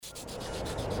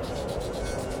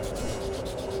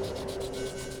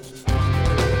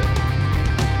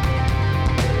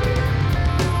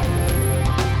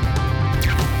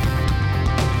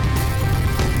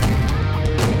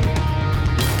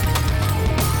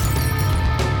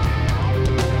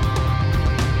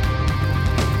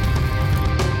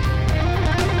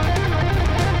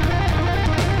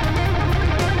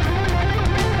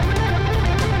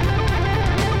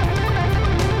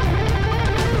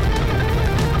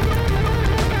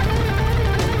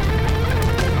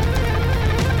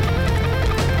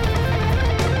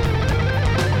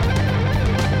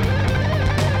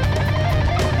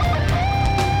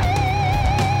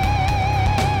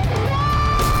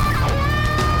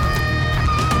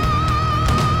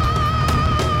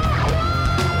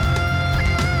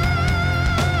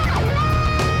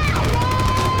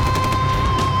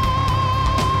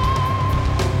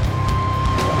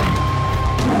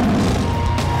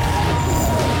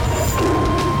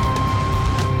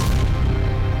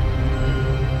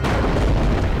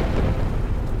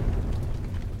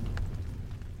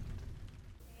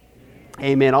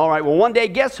Amen. All right. Well, one day,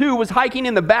 guess who was hiking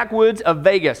in the backwoods of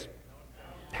Vegas?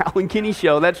 Alan Kinney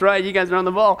show. That's right. You guys are on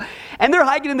the ball. And they're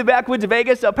hiking in the backwoods of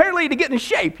Vegas, apparently to get in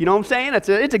shape. You know what I'm saying?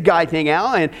 It's a guy thing,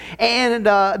 Al. And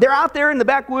they're out there in the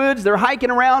backwoods. They're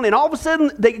hiking around. And all of a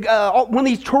sudden, one of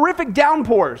these terrific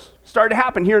downpours started to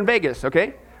happen here in Vegas.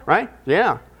 Okay? Right?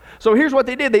 Yeah. So here's what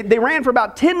they did. They ran for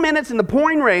about 10 minutes in the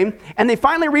pouring rain. And they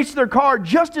finally reached their car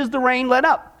just as the rain let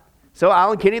up. So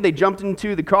Alan Kinney, they jumped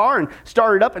into the car and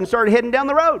started up and started heading down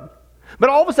the road. But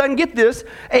all of a sudden, get this,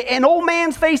 an old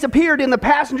man's face appeared in the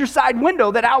passenger side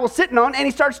window that Al was sitting on, and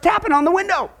he starts tapping on the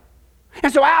window.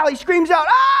 And so Al, he screams out,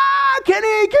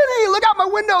 Kenny, look out my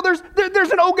window.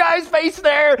 There's an old guy's face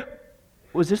there.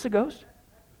 Was this a ghost?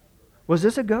 Was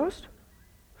this a ghost?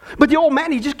 But the old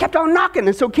man, he just kept on knocking.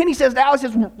 And so Kenny says to Al, he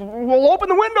says, well, open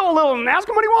the window a little and ask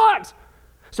him what he wants.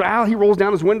 So Al, he rolls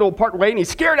down his window part way, and he's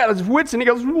scared out of his wits, and he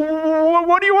goes,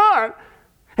 what do you want?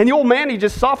 And the old man, he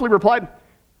just softly replied,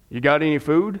 you got any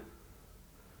food?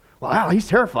 Well, Al, he's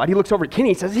terrified. He looks over at Kenny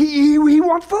and says, he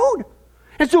wants food.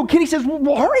 And so Kenny says,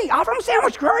 well, hurry, offer him a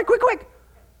sandwich. Hurry, quick.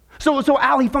 So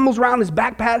Al, he fumbles around his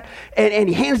backpack, and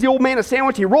he hands the old man a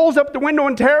sandwich. He rolls up the window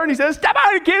in terror, and he says, step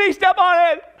on it, Kenny, step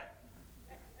on it.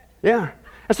 Yeah.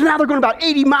 And so now they're going about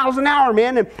 80 miles an hour,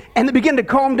 man, and they begin to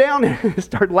calm down and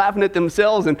start laughing at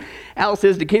themselves. And Al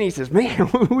says to Kenny, he says, man,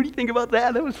 what do you think about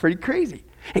that? That was pretty crazy.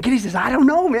 And Kenny says, I don't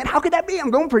know, man. How could that be?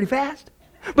 I'm going pretty fast.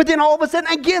 But then all of a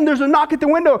sudden, again, there's a knock at the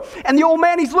window. And the old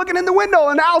man, he's looking in the window.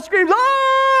 And Al screams,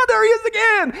 there he is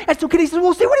again. And so Kenny says,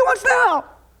 well, see what he wants now.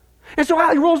 And so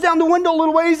Al, he rolls down the window a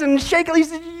little ways and shakily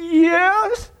says,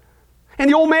 yes. And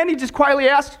the old man, he just quietly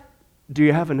asks, do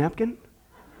you have a napkin?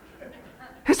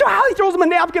 And so Al, he throws him a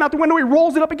napkin out the window. He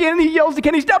rolls it up again, and he yells to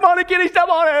Kenny, step on it, Kenny, step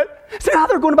on it. So now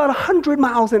they're going about 100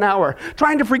 miles an hour,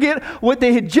 trying to forget what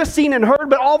they had just seen and heard.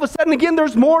 But all of a sudden, again,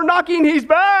 there's more knocking. He's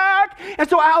back. And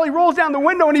so Al, he rolls down the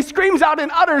window, and he screams out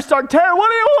in utter stark terror, what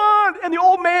do you want? And the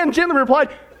old man gently replied,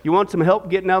 you want some help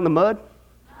getting out in the mud?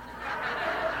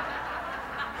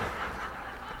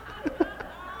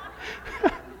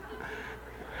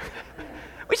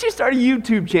 We should start a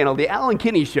YouTube channel, The Alan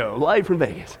Kinney Show, live from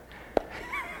Vegas.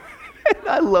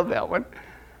 I love that one.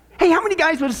 Hey, how many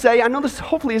guys would say, I know this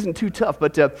hopefully isn't too tough,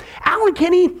 but Alan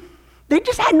Kinney, they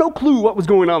just had no clue what was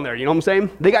going on there, you know what I'm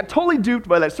saying? They got totally duped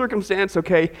by that circumstance,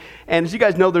 okay? And as you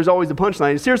guys know, there's always the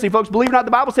punchline. Seriously, folks, believe it or not,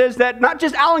 the Bible says that not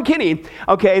just Alan Kinney,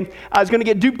 okay, is going to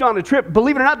get duped on a trip.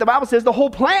 Believe it or not, the Bible says the whole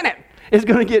planet is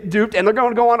going to get duped, and they're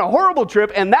going to go on a horrible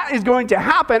trip, and that is going to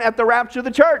happen at the rapture of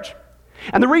the church.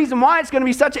 And the reason why it's going to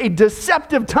be such a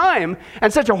deceptive time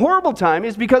and such a horrible time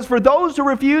is because for those who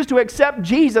refuse to accept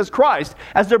Jesus Christ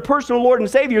as their personal Lord and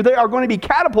Savior, they are going to be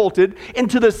catapulted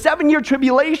into the 7-year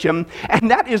tribulation, and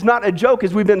that is not a joke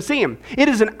as we've been seeing. It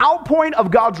is an outpouring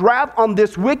of God's wrath on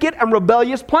this wicked and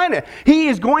rebellious planet. He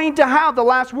is going to have the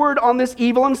last word on this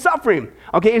evil and suffering,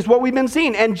 okay, is what we've been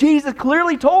seeing. And Jesus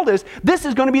clearly told us this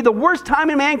is going to be the worst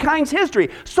time in mankind's history.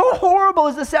 So horrible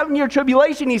is the 7-year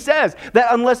tribulation, he says,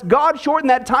 that unless God shortened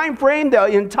that time frame, the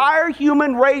entire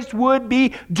human race would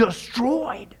be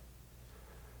destroyed.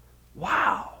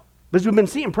 Wow. But as we've been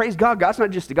seeing, praise God, God's not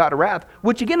just a God of wrath,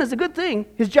 which again is a good thing,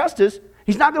 his justice.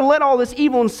 He's not going to let all this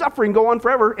evil and suffering go on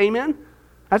forever. Amen?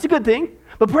 That's a good thing.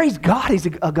 But praise God, he's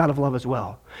a God of love as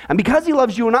well. And because he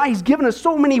loves you and I, he's given us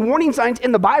so many warning signs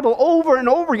in the Bible over and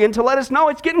over again to let us know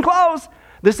it's getting close.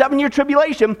 The 7-year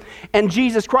tribulation and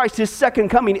Jesus Christ, his second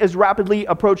coming, is rapidly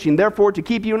approaching. Therefore, to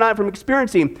keep you and I from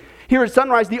experiencing here at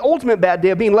Sunrise the ultimate bad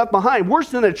day of being left behind, worse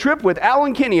than a trip with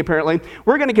Alan Kinney apparently,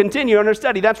 we're going to continue on our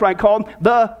study. That's right, called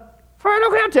the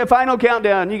Final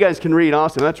Countdown. You guys can read,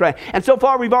 awesome, that's right. And so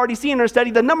far we've already seen in our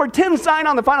study the number 10 sign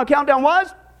on the Final Countdown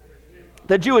was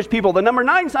the Jewish people. The number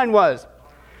 9 sign was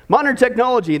modern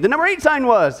technology. The number 8 sign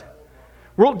was,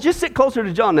 well, just sit closer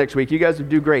to John next week. You guys would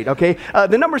do great, okay?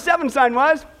 The number 7 sign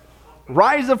was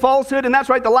rise of falsehood. And that's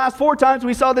right, the last 4 times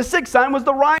we saw the 6th sign was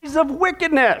the rise of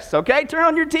wickedness, okay? Turn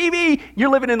on your TV. You're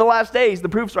living in the last days. The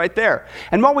proof's right there.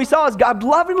 And what we saw is God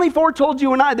lovingly foretold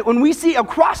you and I that when we see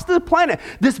across the planet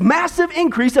this massive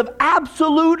increase of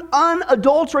absolute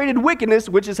unadulterated wickedness,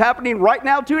 which is happening right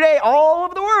now today all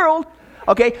over the world,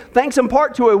 okay, thanks in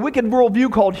part to a wicked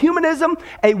worldview called humanism,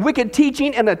 a wicked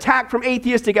teaching and attack from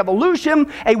atheistic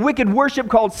evolution, a wicked worship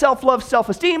called self-love,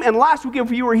 self-esteem, and last week,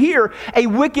 if you were here, a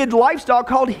wicked lifestyle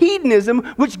called hedonism,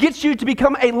 which gets you to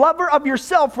become a lover of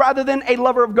yourself rather than a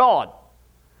lover of God.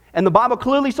 And the Bible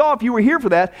clearly saw, if you were here for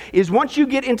that, is once you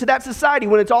get into that society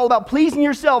when it's all about pleasing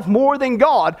yourself more than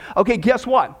God, okay, guess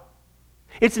what?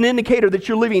 It's an indicator that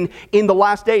you're living in the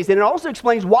last days. And it also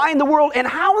explains why in the world and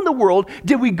how in the world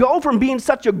did we go from being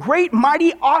such a great,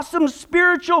 mighty, awesome,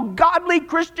 spiritual, godly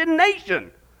Christian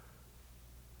nation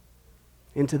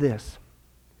into this,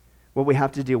 what we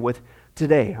have to deal with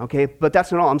today, okay? But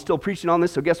that's not all. I'm still preaching on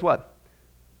this, so guess what?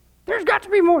 There's got to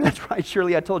be more. That's right,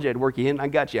 Shirley. I told you I'd work you in. I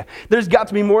got you. There's got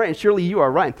to be more, and Shirley, you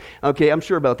are right. Okay, I'm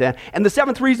sure about that. And the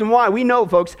seventh reason why we know,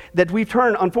 folks, that we've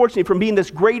turned, unfortunately, from being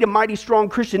this great and mighty, strong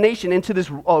Christian nation into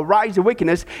this rise of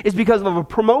wickedness is because of a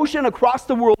promotion across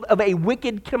the world of a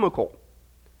wicked chemical.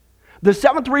 The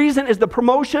seventh reason is the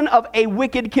promotion of a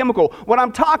wicked chemical. What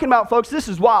I'm talking about, folks, this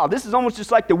is wild. This is almost just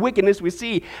like the wickedness we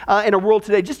see in our world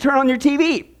today. Just turn on your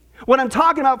TV. What I'm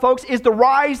talking about, folks, is the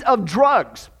rise of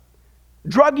drugs.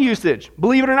 Drug usage,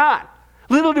 believe it or not.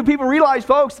 Little do people realize,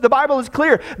 folks, the Bible is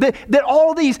clear that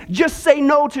all these just say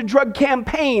no to drug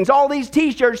campaigns, all these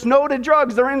t-shirts, no to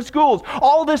drugs, they're in schools.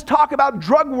 All this talk about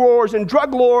drug wars and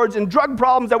drug lords and drug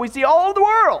problems that we see all over the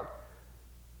world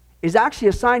is actually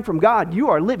a sign from God. You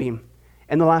are living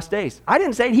in the last days. I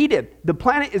didn't say it, he did. The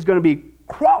planet is going to be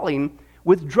crawling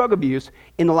with drug abuse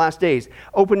in the last days.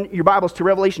 Open your Bibles to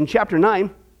Revelation chapter 9.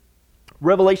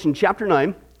 Revelation chapter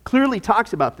 9 clearly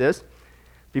talks about this.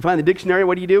 If you find the dictionary,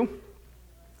 what do?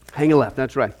 Hang a left,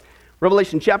 that's right.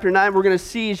 Revelation chapter 9, we're going to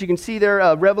see, as you can see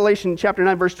there, Revelation chapter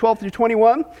 9, verse 12 through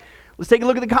 21. Let's take a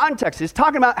look at the context. It's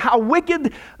talking about how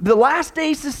wicked the last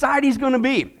day society is going to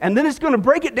be. And then it's going to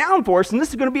break it down for us, and this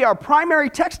is going to be our primary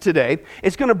text today.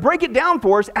 It's going to break it down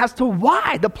for us as to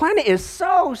why the planet is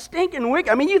so stinking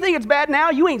wicked. I mean, you think it's bad now?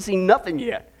 You ain't seen nothing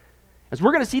yet. As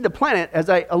we're going to see, the planet, as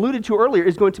I alluded to earlier,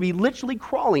 is going to be literally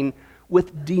crawling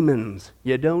with demons.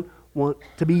 You don't want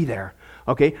to be there.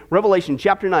 Okay, Revelation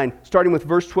chapter 9, starting with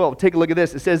verse 12. Take a look at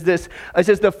this. It says this. It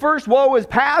says, the first woe is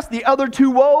past, the other two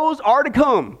woes are to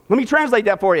come. Let me translate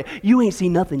that for you. You ain't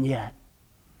seen nothing yet.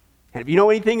 And if you know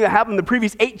anything that happened in the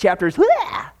previous 8 chapters,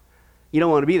 you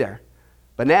don't want to be there.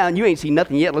 But now you ain't seen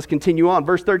nothing yet. Let's continue on.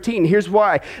 Verse 13, here's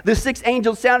why. The sixth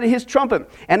angel sounded his trumpet,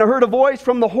 and I heard a voice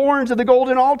from the horns of the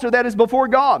golden altar that is before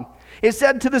God. It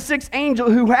said to the sixth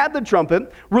angel who had the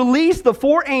trumpet, release the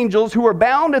 4 angels who are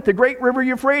bound at the great river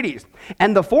Euphrates.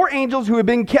 And the 4 angels who had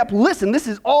been kept, listen, this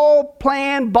is all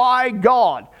planned by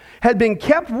God, had been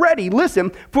kept ready,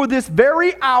 listen, for this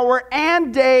very hour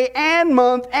and day and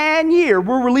month and year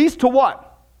were released to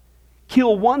what?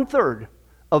 Kill 1/3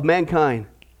 of mankind.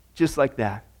 Just like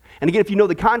that. And again, if you know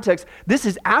the context, this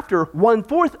is after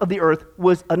 1/4 of the earth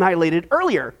was annihilated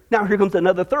earlier. Now here comes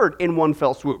another 1/3 in one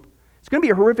fell swoop. It's going to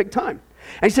be a horrific time.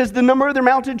 And he says the number of their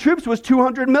mounted troops was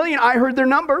 200 million. I heard their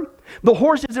number. The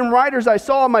horses and riders I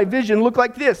saw in my vision looked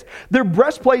like this. Their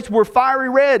breastplates were fiery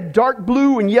red, dark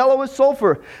blue, and yellow as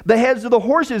sulfur. The heads of the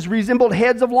horses resembled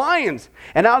heads of lions.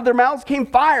 And out of their mouths came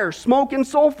fire, smoke, and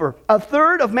sulfur.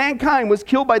 1/3 of mankind was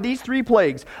killed by these 3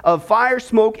 plagues of fire,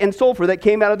 smoke, and sulfur that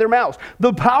came out of their mouths.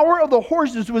 The power of the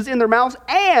horses was in their mouths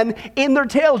and in their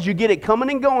tails. You get it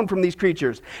coming and going from these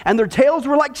creatures. And their tails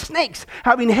were like snakes,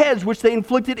 having heads which they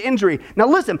inflicted injury. Now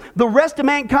listen, the rest of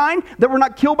mankind that were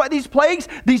not killed by these plagues,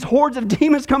 these hordes of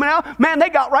demons coming out, man, they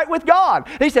got right with God.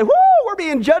 They said, whoo, we're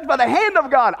being judged by the hand of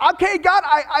God. Okay, God,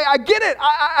 I get it.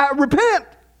 I repent.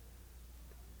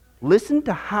 Listen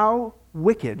to how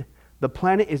wicked the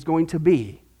planet is going to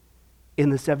be in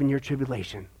the 7-year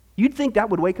tribulation. You'd think that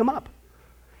would wake them up.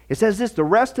 It says this, the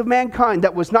rest of mankind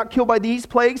that was not killed by these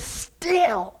plagues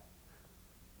still,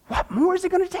 what more is it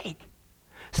going to take?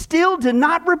 Still did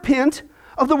not repent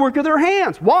of the work of their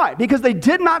hands. Why? Because they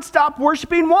did not stop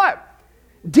worshiping what?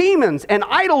 Demons and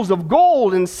idols of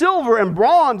gold and silver and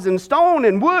bronze and stone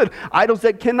and wood, idols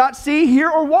that cannot see,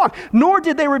 hear, or walk. Nor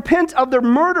did they repent of their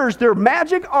murders, their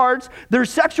magic arts, their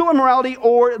sexual immorality,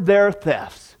 or their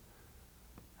thefts.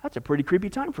 That's a pretty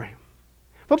creepy time frame.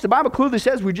 Folks, the Bible clearly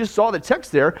says, we just saw the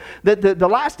text there, that the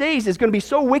last days is going to be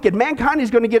so wicked. Mankind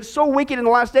is going to get so wicked in the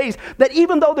last days that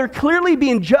even though they're clearly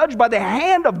being judged by the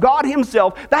hand of God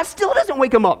himself, that still doesn't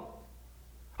wake them up.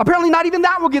 Apparently not even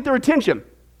that will get their attention.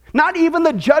 Not even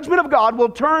the judgment of God will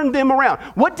turn them around.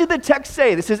 What did the text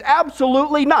say? This is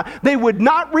absolutely not. They would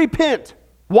not repent.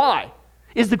 Why?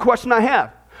 Is the question I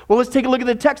have. Well, let's take a look at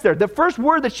the text there. The first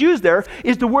word that's used there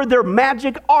is the word their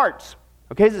magic arts.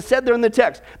 Okay, as it said there in the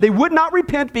text. They would not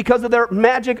repent because of their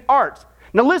magic arts.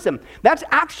 Now listen, that's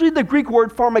actually the Greek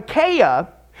word pharmakeia,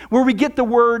 where we get the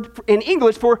word in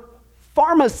English for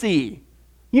pharmacy.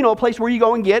 You know, a place where you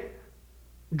go and get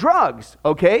drugs,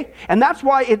 okay? And that's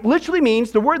why it literally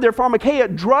means, the word there,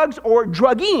 pharmakeia, drugs or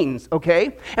druggings,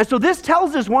 okay? And so this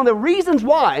tells us one of the reasons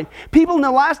why people in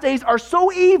the last days are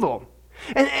so evil.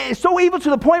 And so evil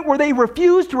to the point where they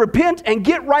refuse to repent and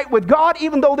get right with God,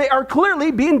 even though they are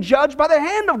clearly being judged by the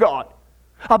hand of God.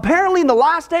 Apparently in the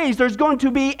last days, there's going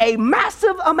to be a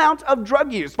massive amount of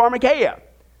drug use, pharmakeia.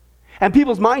 And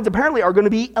people's minds apparently are going to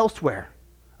be elsewhere.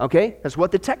 Okay? That's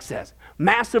what the text says.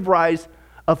 Massive rise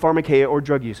of pharmakeia or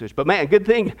drug usage. But man, good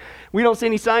thing we don't see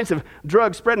any signs of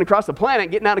drugs spreading across the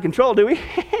planet, getting out of control, do we?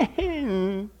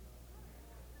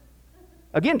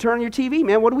 Again, turn on your TV,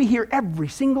 man. What do we hear every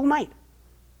single night?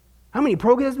 How many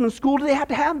programs in school do they have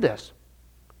to have this?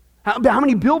 How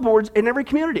many billboards in every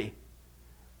community?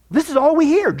 This is all we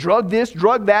hear. Drug this,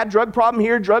 drug that, drug problem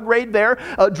here, drug raid there,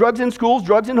 drugs in schools,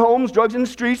 drugs in homes, drugs in the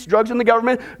streets, drugs in the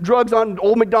government, drugs on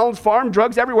old McDonald's farm,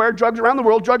 drugs everywhere, drugs around the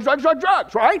world, drugs,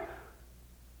 right?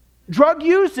 Drug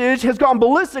usage has gone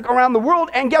ballistic around the world,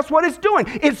 and guess what it's doing?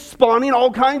 It's spawning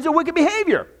all kinds of wicked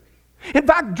behavior. In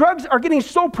fact, drugs are getting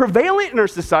so prevalent in our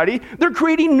society, they're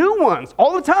creating new ones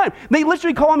all the time. They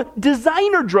literally call them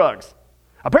designer drugs.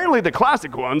 Apparently the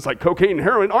classic ones, like cocaine and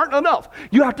heroin, aren't enough.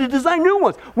 You have to design new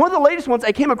ones. One of the latest ones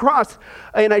I came across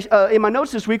in my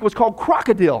notes this week was called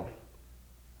crocodile.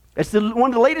 It's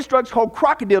one of the latest drugs called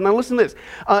crocodile. Now listen to this.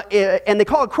 And they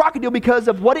call it crocodile because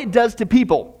of what it does to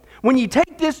people. When you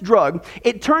take this drug,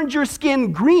 it turns your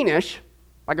skin greenish,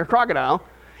 like a crocodile,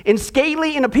 and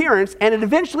scaly in appearance, and it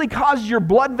eventually causes your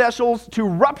blood vessels to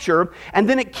rupture, and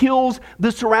then it kills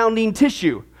the surrounding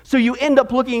tissue. So you end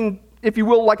up looking, if you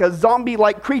will, like a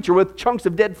zombie-like creature with chunks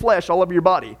of dead flesh all over your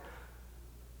body.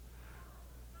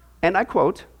 And I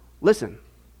quote, listen,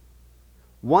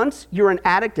 once you're an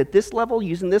addict at this level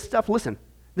using this stuff, listen,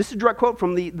 this is a direct quote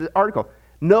from the article,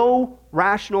 no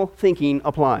rational thinking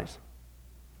applies.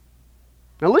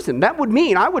 Now listen, that would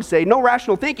mean, I would say, no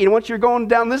rational thinking once you're going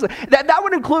down this. That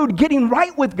would include getting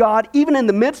right with God even in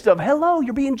the midst of, hello,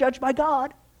 you're being judged by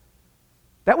God.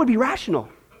 That would be rational.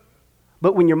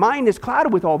 But when your mind is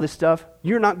clouded with all this stuff,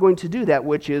 you're not going to do that,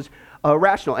 which is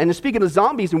rational. And speaking of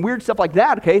zombies and weird stuff like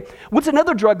that, okay, what's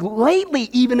another drug lately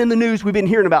even in the news we've been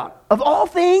hearing about? Of all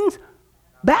things,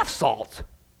 bath salts.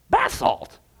 Bath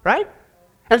salt, right?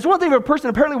 And it's one thing if a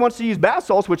person apparently wants to use bath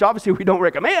salts, which obviously we don't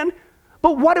recommend.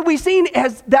 But what have we seen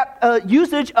as that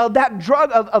usage of that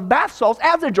drug, of bath salts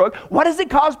as a drug? What does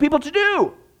it cause people to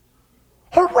do?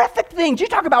 Horrific things. You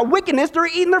talk about wickedness, they're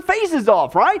eating their faces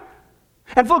off, right?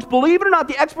 And folks, believe it or not,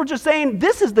 the experts are saying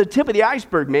this is the tip of the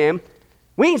iceberg, man.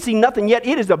 We ain't seen nothing yet.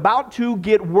 It is about to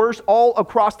get worse all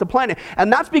across the planet.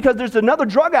 And that's because there's another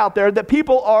drug out there that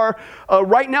people are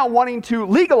right now wanting to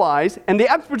legalize. And the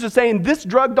experts are saying this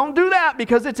drug, don't do that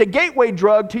because it's a gateway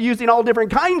drug to using all different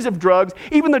kinds of drugs.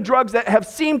 Even the drugs that have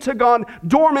seemed to gone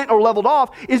dormant or leveled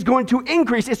off is going to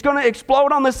increase. It's going to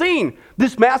explode on the scene.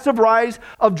 This massive rise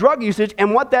of drug usage.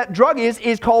 And what that drug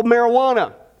is called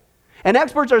marijuana. And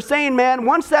experts are saying, man,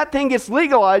 once that thing gets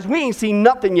legalized, we ain't seen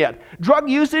nothing yet. Drug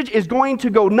usage is going to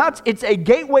go nuts. It's a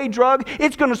gateway drug.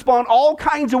 It's going to spawn all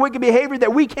kinds of wicked behavior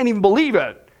that we can't even believe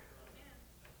it.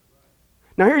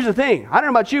 Now, here's the thing. I don't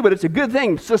know about you, but it's a good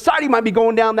thing. Society might be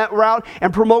going down that route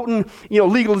and promoting,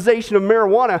 legalization of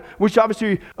marijuana, which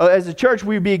obviously, as a church,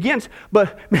 we'd be against.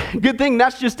 But good thing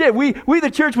that's just it. We the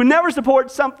church, would never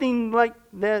support something like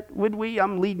that, would we?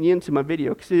 I'm leading you into my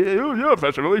video. Oh, yeah,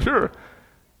 Pastor Billy, sure.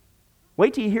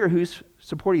 Wait till you hear who's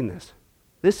supporting this.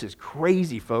 This is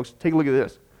crazy, folks. Take a look at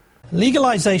this.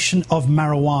 Legalization of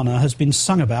marijuana has been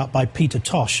sung about by Peter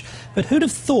Tosh, but who'd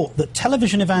have thought that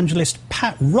television evangelist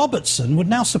Pat Robertson would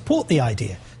now support the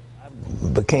idea? I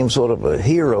became sort of a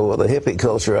hero of the hippie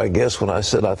culture, I guess, when I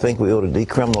said I think we ought to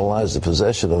decriminalize the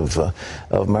possession of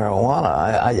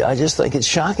marijuana. I just think it's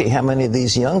shocking how many of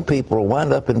these young people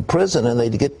wind up in prison and they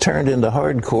get turned into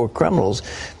hardcore criminals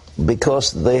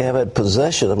because they have had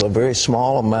possession of a very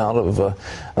small amount of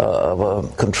a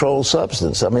controlled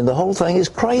substance. I mean, the whole thing is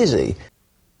crazy.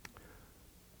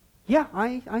 Yeah,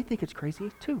 I think it's crazy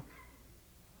too.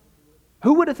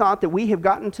 Who would have thought that we have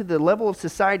gotten to the level of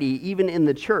society, even in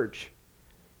the church,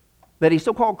 that a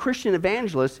so-called Christian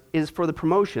evangelist is for the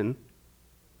promotion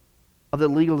of the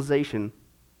legalization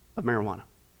of marijuana?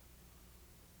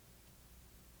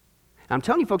 I'm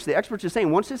telling you, folks, the experts are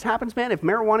saying once this happens, man, if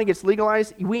marijuana gets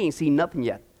legalized, we ain't seen nothing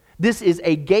yet. This is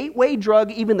a gateway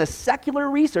drug. Even the secular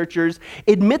researchers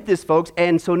admit this, folks.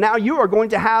 And so now you are going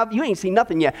to have, you ain't seen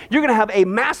nothing yet. You're going to have a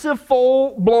massive,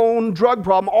 full-blown drug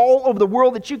problem all over the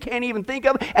world that you can't even think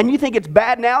of. And you think it's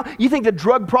bad now? You think the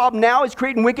drug problem now is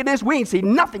creating wickedness? We ain't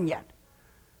seen nothing yet.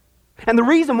 And the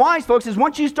reason why, folks, is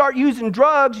once you start using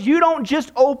drugs, you don't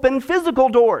just open physical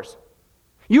doors.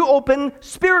 You open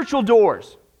spiritual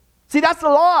doors. See, that's the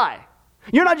lie.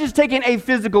 You're not just taking a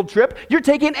physical trip, you're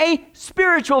taking a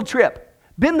spiritual trip.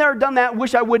 Been there, done that,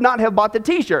 wish I would not have bought the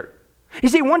t-shirt. You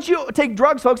see, once you take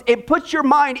drugs, folks, it puts your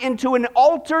mind into an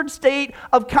altered state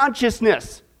of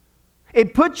consciousness.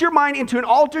 It puts your mind into an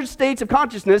altered state of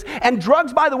consciousness, and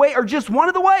drugs, by the way, are just one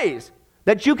of the ways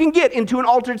that you can get into an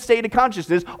altered state of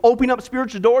consciousness, opening up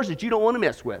spiritual doors that you don't want to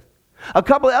mess with. A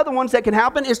couple of other ones that can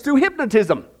happen is through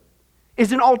hypnotism.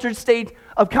 is an altered state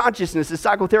of consciousness, as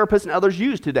psychotherapists and others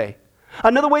use today.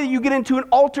 Another way that you get into an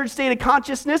altered state of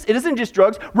consciousness, it isn't just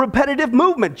drugs, repetitive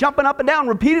movement, jumping up and down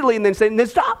repeatedly and then saying, then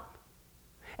stop.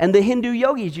 And the Hindu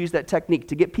yogis use that technique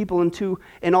to get people into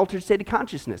an altered state of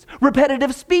consciousness.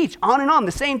 Repetitive speech, on and on,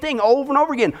 the same thing over and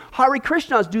over again. Hare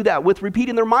Krishnas do that with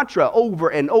repeating their mantra over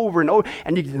and over and over.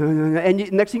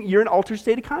 And next thing, you're in an altered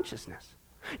state of consciousness.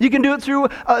 You can do it through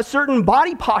certain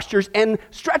body postures and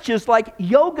stretches like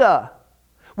yoga,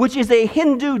 which is a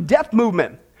Hindu death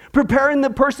movement, preparing the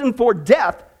person for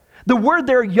death. The word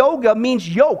there, yoga, means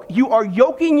yoke. You are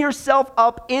yoking yourself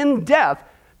up in death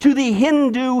to the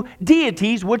Hindu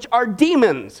deities, which are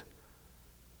demons.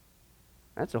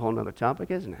 That's a whole nother topic,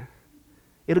 isn't it?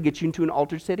 It'll get you into an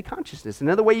altered state of consciousness.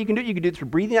 Another way you can do it through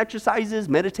breathing exercises,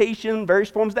 meditation, various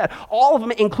forms of that. All of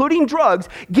them, including drugs,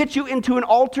 get you into an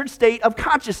altered state of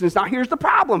consciousness. Now, here's the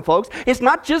problem, folks. It's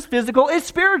not just physical, it's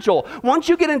spiritual. Once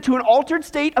you get into an altered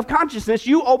state of consciousness,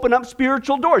 you open up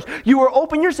spiritual doors. You are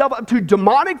opening yourself up to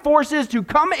demonic forces to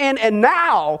come in and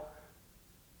now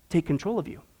take control of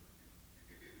you.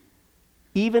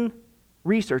 Even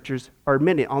researchers are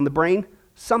admitting on the brain,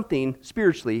 something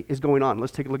spiritually is going on.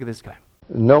 Let's take a look at this guy.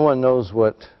 No one knows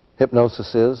what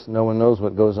hypnosis is. No one knows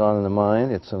what goes on in the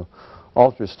mind. It's an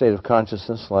altered state of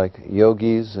consciousness like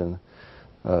yogis and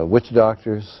witch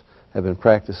doctors have been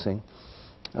practicing.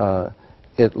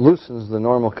 It loosens the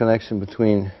normal connection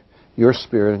between your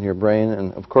spirit and your brain.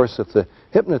 And of course, if the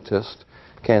hypnotist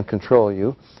can control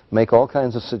you, make all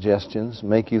kinds of suggestions,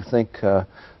 make you think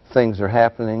things are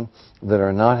happening that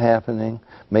are not happening,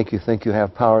 make you think you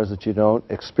have powers that you don't,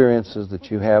 experiences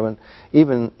that you haven't,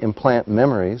 even implant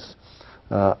memories.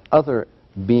 Other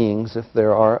beings, if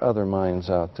there are other minds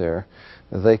out there,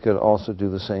 they could also do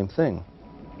the same thing.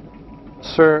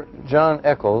 Sir John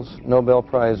Eccles, Nobel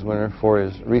Prize winner for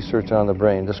his research on the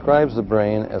brain, describes the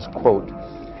brain as, quote,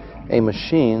 a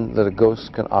machine that a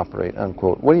ghost can operate,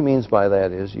 unquote. What he means by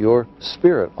that is your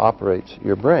spirit operates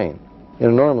your brain in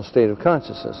a normal state of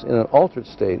consciousness. In an altered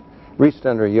state, reached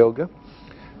under yoga,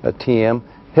 a TM,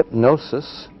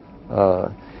 hypnosis,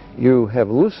 you have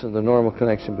loosened the normal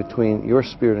connection between your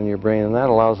spirit and your brain, and that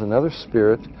allows another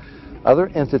spirit, other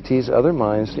entities, other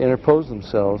minds to interpose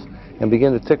themselves and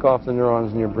begin to tick off the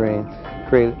neurons in your brain,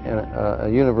 create a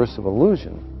universe of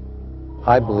illusion.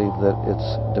 I believe that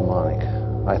it's demonic.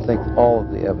 I think all of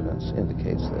the evidence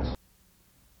indicates this.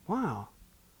 Wow.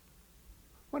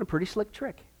 What a pretty slick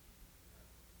trick.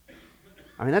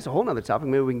 I mean, that's a whole other topic.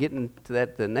 Maybe we can get into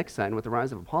that the next time with the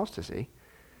rise of apostasy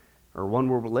or one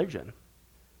world religion.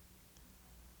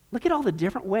 Look at all the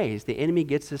different ways the enemy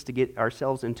gets us to get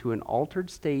ourselves into an altered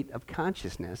state of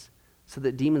consciousness so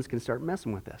that demons can start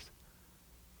messing with us.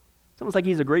 It's almost like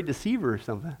he's a great deceiver or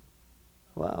something.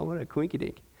 Wow, what a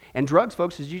quinky-dink. And drugs,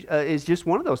 folks, is just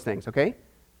one of those things, okay?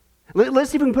 Let's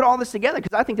see if we can put all this together,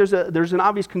 because I think there's an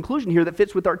obvious conclusion here that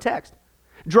fits with our text.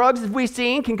 Drugs, as we've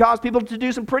seen, can cause people to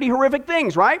do some pretty horrific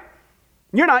things, right?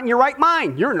 You're not in your right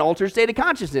mind. You're in an altered state of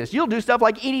consciousness. You'll do stuff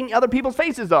like eating other people's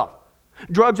faces off.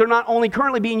 Drugs are not only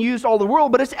currently being used all over the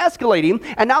world, but it's escalating.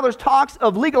 And now there's talks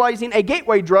of legalizing a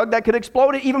gateway drug that could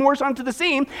explode it even worse onto the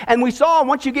scene. And we saw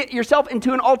once you get yourself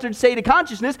into an altered state of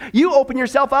consciousness, you open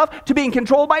yourself up to being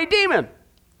controlled by a demon,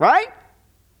 right?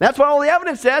 That's what all the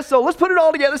evidence says. So let's put it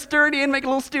all together, stir it in, make a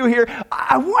little stew here.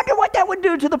 I wonder what that would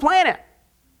do to the planet.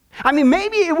 I mean,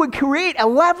 maybe it would create a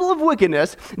level of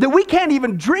wickedness that we can't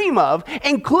even dream of,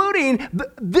 including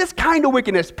this kind of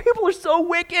wickedness. People are so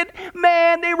wicked,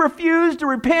 man, they refuse to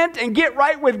repent and get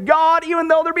right with God, even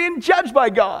though they're being judged by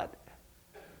God.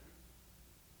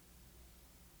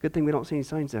 Good thing we don't see any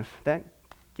signs of that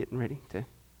getting ready to.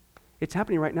 It's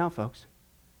happening right now, folks.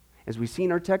 As we see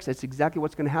in our text, that's exactly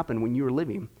what's going to happen when you are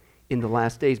living in the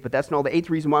last days. But that's not the eighth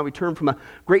reason why we turn from a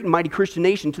great and mighty Christian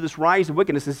nation to this rise of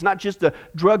wickedness. It's not just a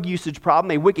drug usage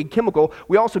problem, a wicked chemical.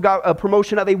 We also got a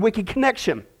promotion of a wicked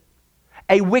connection.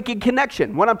 A wicked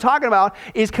connection. What I'm talking about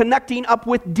is connecting up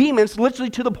with demons, literally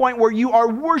to the point where you are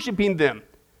worshiping them.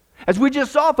 As we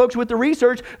just saw, folks, with the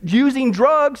research, using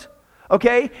drugs,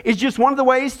 okay, is just one of the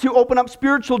ways to open up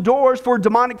spiritual doors for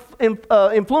demonic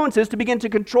influences to begin to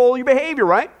control your behavior,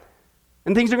 right?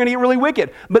 And things are going to get really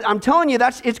wicked. But I'm telling you,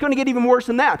 it's going to get even worse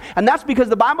than that. And that's because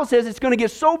the Bible says it's going to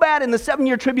get so bad in the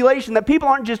 7-year tribulation that people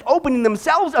aren't just opening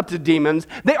themselves up to demons.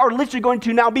 They are literally going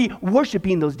to now be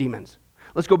worshiping those demons.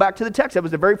 Let's go back to the text. That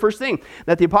was the very first thing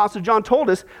that the Apostle John told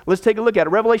us. Let's take a look at it.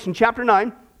 Revelation chapter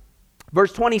 9,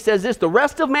 verse 20 says this, the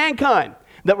rest of mankind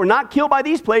that were not killed by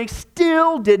these plagues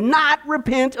still did not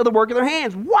repent of the work of their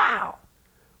hands. Wow.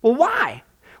 Well, why?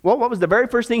 Well, what was the very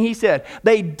first thing he said?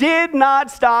 They did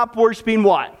not stop worshiping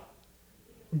what?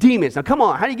 demons. Now come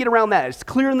on, how do you get around that? It's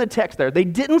clear in the text there. They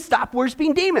didn't stop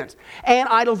worshiping demons and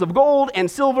idols of gold and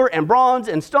silver and bronze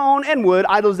and stone and wood,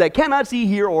 idols that cannot see,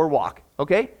 hear, or walk.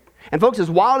 Okay? And folks, as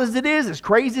wild as it is, as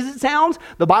crazy as it sounds,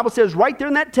 the Bible says right there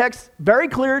in that text, very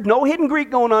clear, no hidden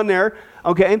Greek going on there,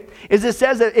 okay, is it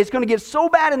says that it's going to get so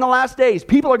bad in the last days.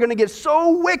 People are going to get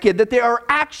so wicked that they are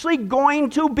actually going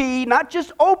to be not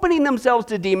just opening themselves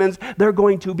to demons, they're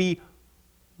going to be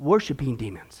worshiping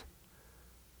demons.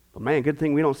 But man, good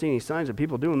thing we don't see any signs of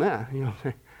people doing that. You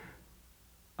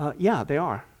know, yeah, they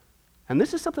are. And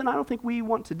this is something I don't think we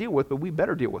want to deal with, but we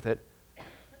better deal with it.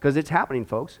 Because it's happening,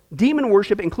 folks. Demon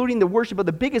worship, including the worship of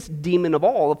the biggest demon of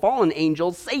all, the fallen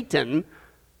angel, Satan,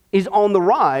 is on the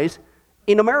rise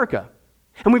in America.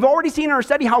 And we've already seen in our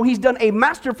study how he's done a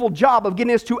masterful job of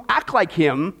getting us to act like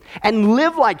him and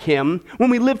live like him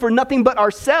when we live for nothing but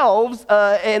ourselves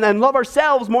and love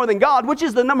ourselves more than God, which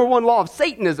is the number one law of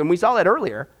Satanism. We saw that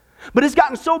earlier. But it's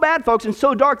gotten so bad, folks, and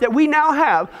so dark that we now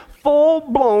have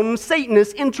full-blown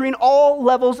Satanists entering all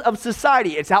levels of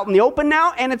society. It's out in the open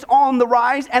now, and it's on the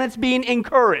rise, and it's being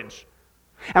encouraged.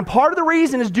 And part of the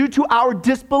reason is due to our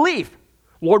disbelief.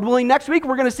 Lord willing, next week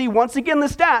we're going to see once again the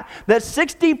stat that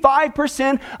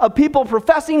 65% of people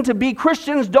professing to be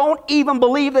Christians don't even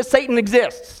believe that Satan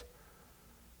exists.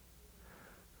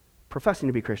 Professing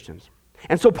to be Christians.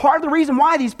 And so part of the reason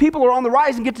why these people are on the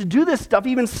rise and get to do this stuff,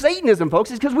 even Satanism, folks,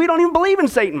 is because we don't even believe in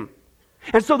Satan.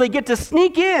 And so they get to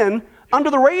sneak in under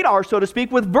the radar, so to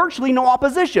speak, with virtually no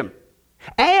opposition.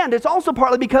 And it's also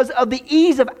partly because of the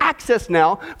ease of access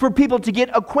now for people to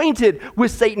get acquainted with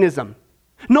Satanism.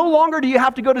 No longer do you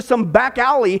have to go to some back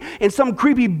alley in some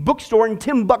creepy bookstore in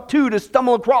Timbuktu to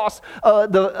stumble across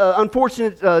the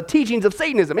unfortunate teachings of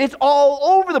Satanism. It's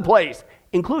all over the place,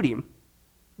 including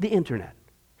the internet.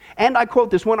 And I quote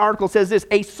this one article says this: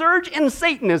 a surge in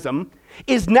Satanism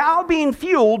is now being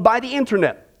fueled by the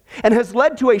internet and has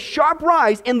led to a sharp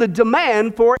rise in the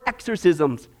demand for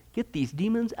exorcisms. Get these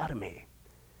demons out of me.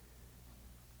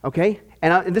 Okay?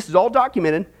 And this is all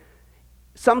documented.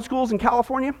 Some schools in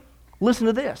California, listen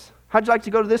to this. How'd you like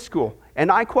to go to this school?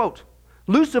 And I quote,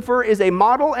 Lucifer is a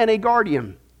model and a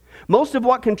guardian. Most of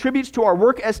what contributes to our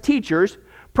work as teachers,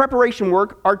 preparation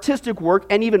work, artistic work,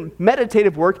 and even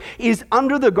meditative work is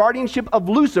under the guardianship of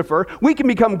Lucifer. We can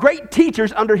become great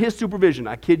teachers under his supervision.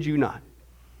 I kid you not.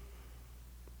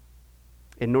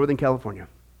 In Northern California.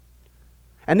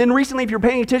 And then recently, if you're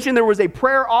paying attention, there was a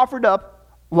prayer offered up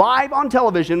live on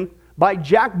television by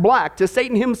Jack Black to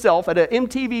Satan himself at an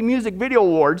MTV Music Video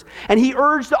Awards, and he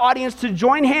urged the audience to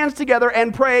join hands together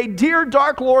and pray, "Dear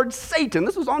Dark Lord Satan."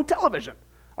 This was on television.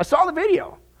 I saw the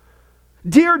video.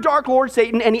 "Dear Dark Lord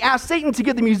Satan," and he asked Satan to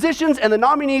give the musicians and the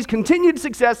nominees continued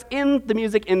success in the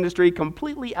music industry,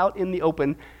 completely out in the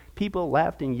open. People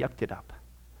laughed and yucked it up.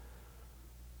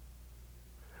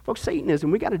 Folks,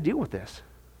 Satanism, we got to deal with this.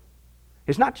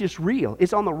 It's not just real.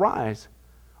 It's on the rise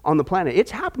on the planet.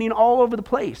 It's happening all over the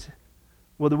place,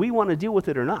 whether we want to deal with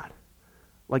it or not,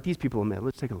 like these people admit.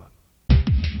 Let's take a look.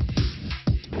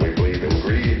 We believe in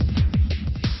greed.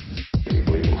 We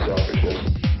believe in selfishness.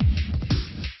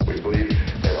 We believe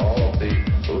in all of the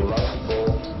lustful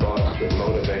thoughts that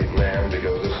motivate man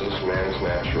because this is man's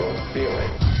natural feeling.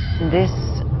 This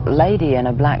lady in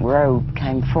a black robe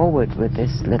came forward with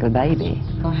this little baby.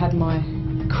 I had my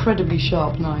incredibly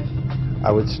sharp knife.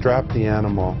 I would strap the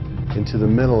animal into the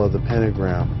middle of the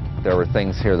pentagram. There were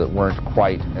things here that weren't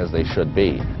quite as they should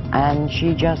be. And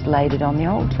she just laid it on the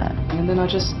altar. And then I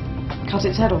just cut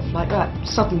its head off like that,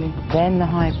 suddenly. Then the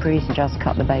high priest just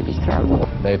cut the baby's throat.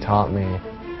 They taught me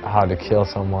how to kill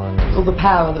someone. All the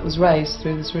power that was raised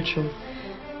through this ritual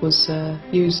was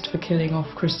used for killing off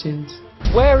Christians.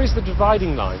 Where is the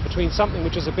dividing line between something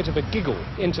which is a bit of a giggle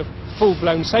into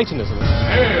full-blown Satanism?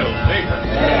 Hail Satan!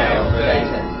 Hail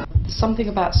Satan! Something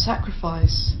about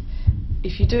sacrifice.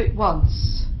 If you do it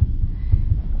once,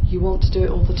 you want to do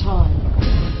it all the time.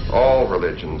 All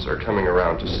religions are coming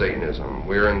around to Satanism.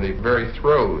 We're in the very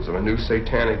throes of a new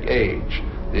satanic age.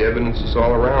 The evidence is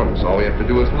all around us. All we have to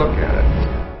do is look at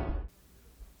it.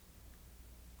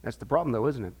 That's the problem, though,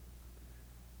 isn't it?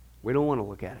 We don't want to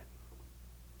look at it.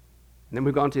 And then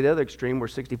we've gone to the other extreme where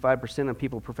 65% of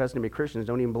people professing to be Christians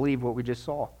don't even believe what we just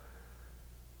saw.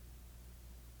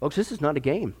 Folks, this is not a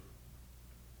game.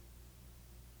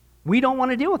 We don't want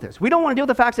to deal with this. We don't want to deal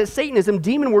with the fact that Satanism,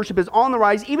 demon worship, is on the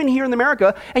rise, even here in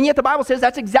America, and yet the Bible says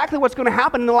that's exactly what's going to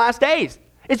happen in the last days.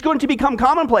 It's going to become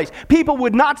commonplace. People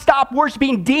would not stop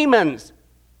worshiping demons.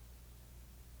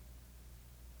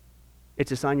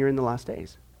 It's a sign you're in the last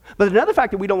days. But another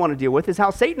fact that we don't want to deal with is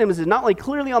how Satanism is not only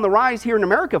clearly on the rise here in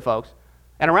America, folks,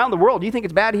 and around the world. Do you think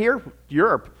it's bad here?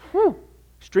 Europe,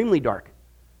 extremely dark.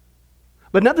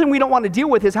 But nothing we don't want to deal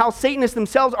with is how Satanists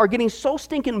themselves are getting so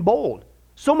stinking bold,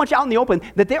 so much out in the open,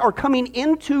 that they are coming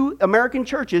into American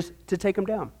churches to take them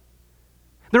down.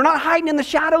 They're not hiding in the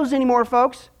shadows anymore,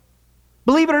 folks.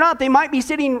 Believe it or not, they might be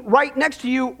sitting right next to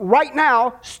you right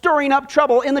now, stirring up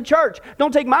trouble in the church.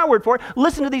 Don't take my word for it.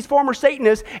 Listen to these former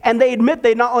Satanists, and they admit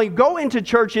they not only go into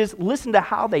churches, listen to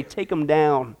how they take them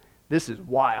down. This is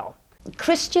wild.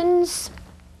 Christians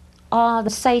are the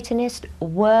Satanist's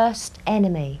worst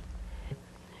enemy.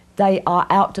 They are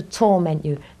out to torment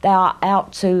you. They are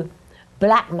out to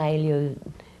blackmail you.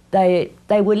 They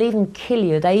will even kill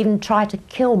you. They even tried to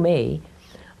kill me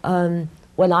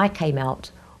when I came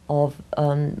out of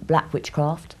black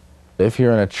witchcraft. If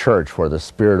you're in a church where the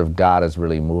Spirit of God is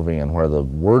really moving and where the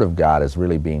Word of God is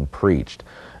really being preached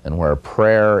and where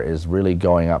prayer is really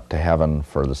going up to heaven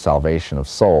for the salvation of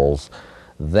souls,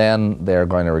 then they're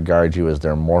going to regard you as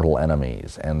their mortal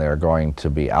enemies, and they're going to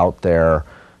be out there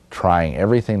trying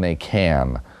everything they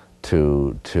can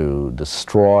to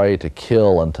destroy, to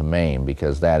kill, and to maim,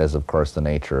 because that is, of course, the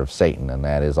nature of Satan, and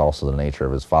that is also the nature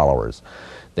of his followers.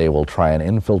 They will try and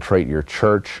infiltrate your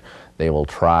church. They will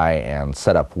try and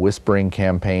set up whispering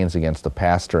campaigns against the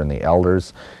pastor and the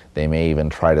elders. They may even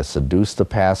try to seduce the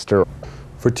pastor.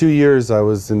 For 2 years, I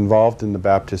was involved in the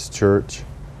Baptist church.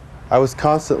 I was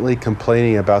constantly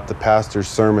complaining about the pastor's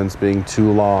sermons being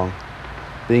too long,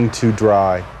 being too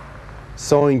dry,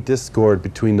 sowing discord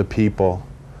between the people,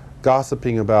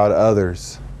 gossiping about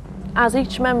others. As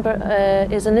each member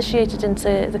is initiated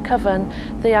into the coven,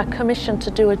 they are commissioned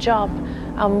to do a job.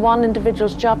 And one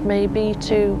individual's job may be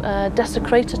to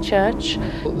desecrate a church.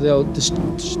 They'll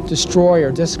destroy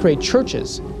or desecrate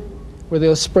churches, where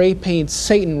they'll spray paint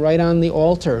Satan right on the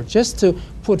altar, just to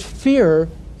put fear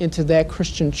into that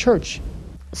Christian church.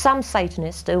 Some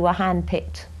Satanists who were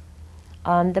handpicked,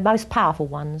 the most powerful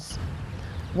ones,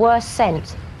 were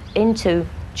sent into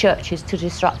churches to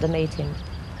disrupt the meeting.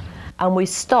 And we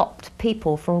stopped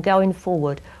people from going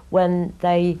forward when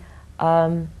they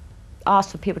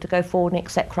asked for people to go forward and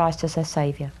accept Christ as their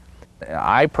Savior.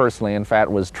 I personally, in fact,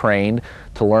 was trained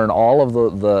to learn all of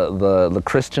the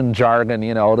Christian jargon,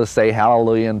 you know, to say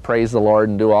hallelujah and praise the Lord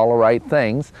and do all the right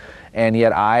things. And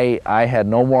yet I had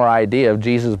no more idea of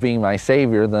Jesus being my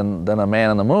Savior than a man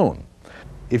on the moon.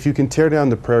 If you can tear down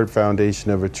the prayer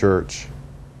foundation of a church,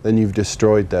 then you've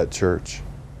destroyed that church.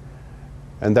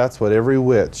 And that's what every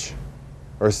witch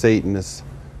or Satanist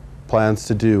plans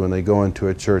to do when they go into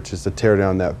a church, is to tear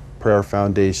down that prayer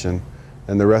foundation,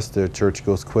 and the rest of the church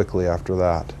goes quickly after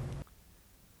that.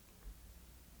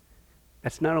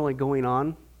 That's not only going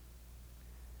on,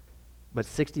 but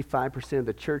 65% of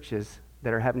the churches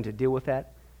that are having to deal with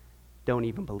that don't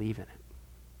even believe in it.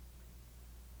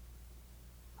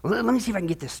 Let me see if I can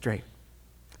get this straight.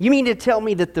 You mean to tell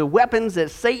me that the weapons that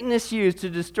Satanists use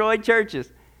to destroy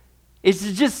churches is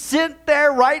to just sit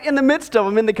there right in the midst of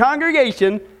them in the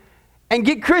congregation and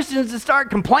get Christians to start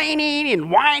complaining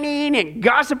and whining and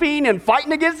gossiping and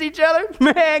fighting against each other?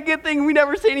 Man, good thing we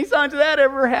never see any signs of that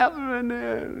ever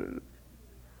happen.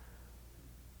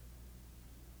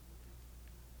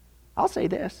 I'll say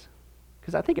this,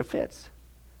 because I think it fits.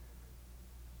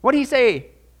 What do you say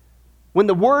when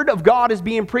the Word of God is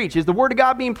being preached? Is the Word of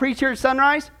God being preached here at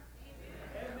Sunrise?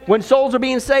 When souls are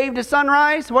being saved at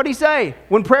Sunrise, what do you say?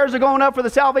 When prayers are going up for the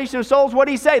salvation of souls, what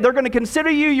do you say? They're going to consider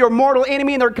you your mortal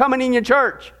enemy and they're coming in your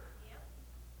church.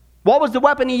 What was the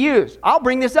weapon he used? I'll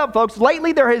bring this up, folks.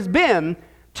 Lately there has been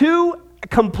 2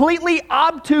 completely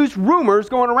obtuse rumors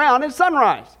going around at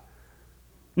Sunrise.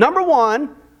 Number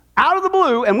one, out of the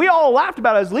blue, and we all laughed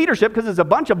about it as leadership because it's a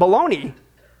bunch of baloney.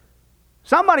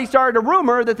 Somebody started a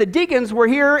rumor that the deacons were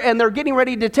here and they're getting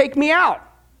ready to take me out.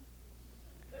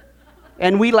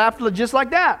 And we laughed just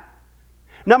like that.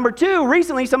 Number two,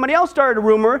 recently somebody else started a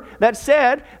rumor that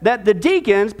said that the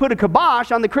deacons put a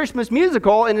kibosh on the Christmas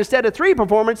musical, and instead of 3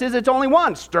 performances, it's only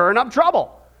 1, stirring up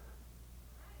trouble.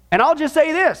 And I'll just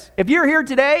say this, if you're here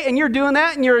today and you're doing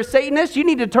that and you're a Satanist, you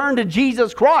need to turn to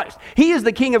Jesus Christ. He is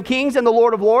the King of Kings and the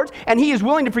Lord of Lords, and He is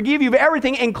willing to forgive you of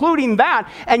everything, including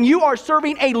that. And you are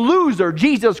serving a loser.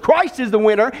 Jesus Christ is the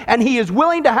winner, and He is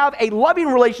willing to have a loving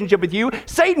relationship with you.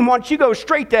 Satan wants you to go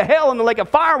straight to hell in the lake of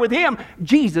fire with him.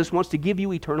 Jesus wants to give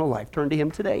you eternal life. Turn to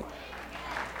Him today.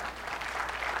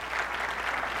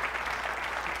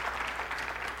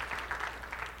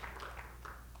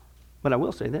 But I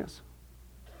will say this.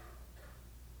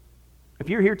 If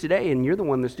you're here today and you're the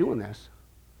one that's doing this,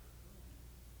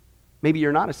 maybe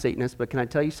you're not a Satanist, but can I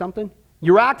tell you something?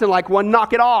 You're acting like one,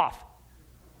 knock it off.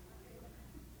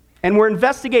 And we're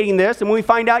investigating this, and when we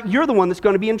find out, you're the one that's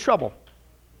going to be in trouble.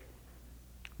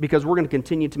 Because we're going to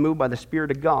continue to move by the Spirit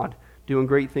of God doing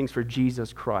great things for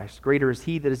Jesus Christ. Greater is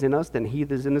he that is in us than he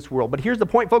that is in this world. But here's the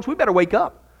point, folks, we better wake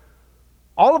up.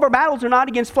 All of our battles are not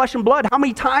against flesh and blood. How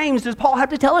many times does Paul have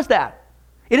to tell us that?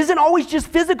 It isn't always just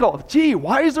physical. Gee,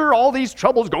 why is there all these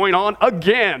troubles going on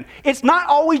again? It's not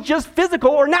always just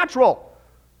physical or natural.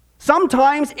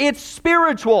 Sometimes it's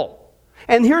spiritual.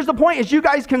 And here's the point, as you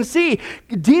guys can see,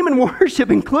 demon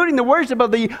worship, including the worship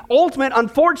of the ultimate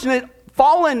unfortunate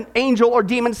fallen angel or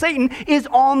demon Satan, is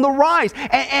on the rise.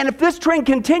 And if this trend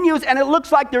continues and it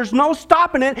looks like there's no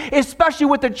stopping it, especially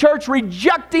with the church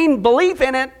rejecting belief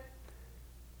in it,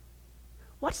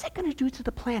 what's that going to do to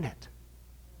the planet?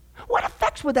 What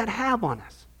effects would that have on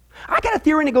us? I got a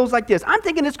theory and it goes like this. I'm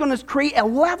thinking it's going to create a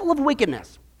level of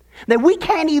wickedness that we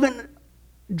can't even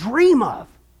dream of,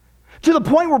 to the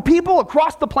point where people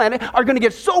across the planet are going to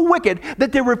get so wicked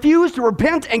that they refuse to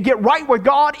repent and get right with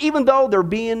God, even though they're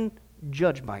being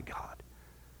judged by God.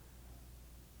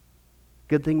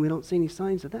 Good thing we don't see any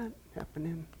signs of that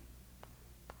happening.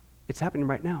 It's happening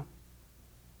right now.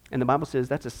 And the Bible says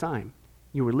that's a sign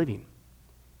you were living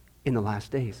in the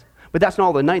last days. But that's not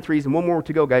all. The ninth reason, one more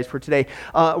to go, guys, for today,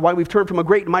 why we've turned from a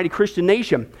great and mighty Christian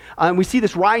nation. We see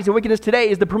this rise in wickedness today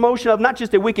is the promotion of not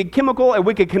just a wicked chemical, a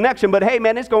wicked connection, but hey,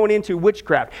 man, it's going into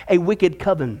witchcraft, a wicked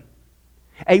coven.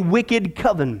 A wicked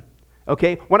coven,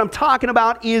 okay? What I'm talking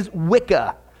about is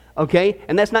Wicca, okay?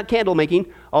 And that's not candle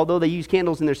making, although they use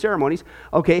candles in their ceremonies,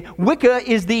 okay? Wicca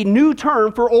is the new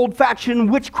term for old-fashioned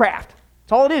witchcraft.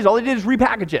 That's all it is. All they did is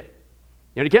repackage it.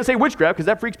 You can't say witchcraft because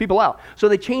that freaks people out. So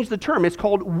they changed the term. It's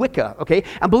called Wicca, okay?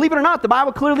 And believe it or not, the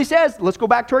Bible clearly says, let's go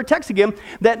back to our text again,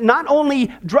 that not only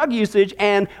drug usage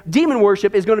and demon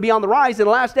worship is going to be on the rise in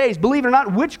the last days, believe it or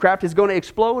not, witchcraft is going to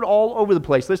explode all over the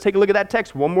place. Let's take a look at that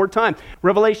text one more time.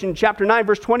 Revelation chapter 9,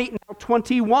 verse 20, now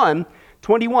 21.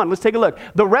 Let's take a look.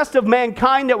 The rest of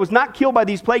mankind that was not killed by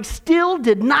these plagues still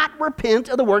did not repent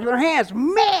of the work of their hands.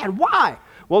 Man, why?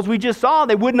 Well, as we just saw,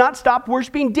 they would not stop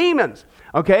worshiping demons,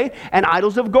 okay? And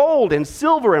idols of gold and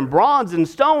silver and bronze and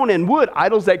stone and wood,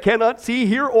 idols that cannot see,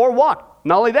 hear, or walk.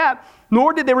 Not only that,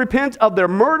 nor did they repent of their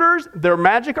murders, their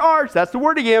magic arts, that's the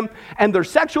word again, and their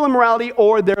sexual immorality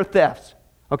or their thefts,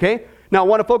 okay? Now, I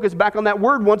want to focus back on that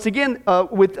word once again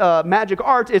with magic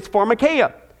arts. It's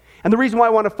pharmakeia. And the reason why I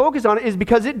want to focus on it is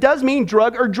because it does mean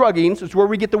drug or drugging, so it's where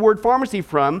we get the word pharmacy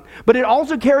from, but it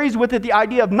also carries with it the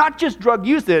idea of not just drug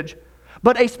usage,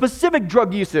 but a specific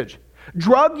drug usage.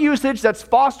 Drug usage that's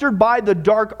fostered by the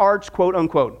dark arts, quote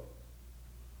unquote.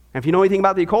 And if you know anything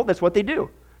about the occult, that's what they do,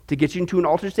 to get you into an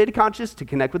altered state of consciousness to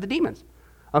connect with the demons.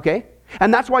 Okay?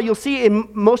 And that's why you'll see in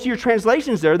most of your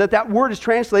translations there that word is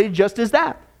translated just as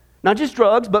that. Not just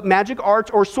drugs, but magic arts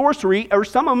or sorcery, or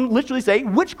some of them literally say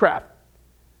witchcraft.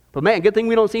 But man, good thing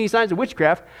we don't see any signs of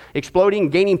witchcraft exploding,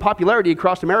 gaining popularity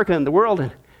across America and the world.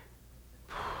 And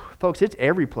folks, it's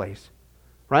every place.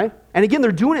 Right? And again,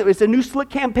 they're doing it. It's a new slick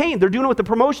campaign. They're doing it with the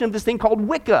promotion of this thing called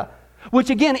Wicca, which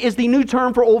again is the new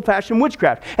term for old-fashioned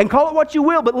witchcraft. And call it what you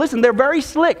will, but listen, they're very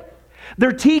slick.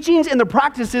 Their teachings and their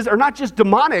practices are not just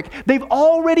demonic. They've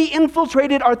already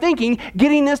infiltrated our thinking,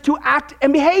 getting us to act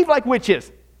and behave like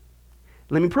witches.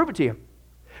 Let me prove it to you.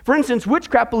 For instance,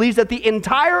 witchcraft believes that the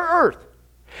entire earth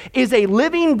is a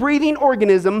living, breathing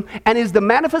organism and is the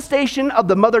manifestation of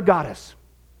the mother goddess.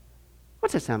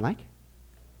 What's that sound like?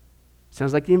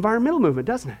 Sounds like the environmental movement,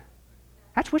 doesn't it?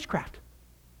 That's witchcraft.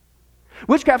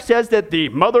 Witchcraft says that the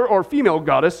mother or female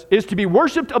goddess is to be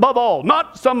worshipped above all,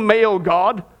 not some male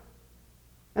god.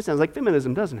 That sounds like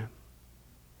feminism, doesn't it?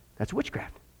 That's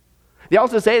witchcraft. They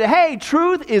also say that, hey,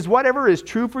 truth is whatever is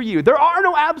true for you. There are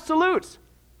no absolutes.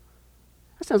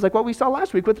 That sounds like what we saw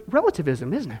last week with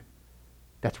relativism, isn't it?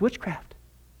 That's witchcraft.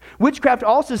 Witchcraft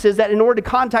also says that in order to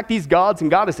contact these gods and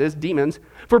goddesses, demons,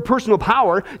 for personal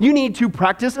power, you need to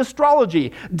practice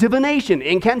astrology, divination,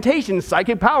 incantation,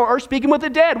 psychic power, or speaking with the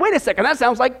dead. Wait a second, that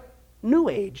sounds like New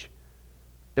Age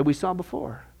that we saw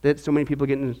before, that so many people are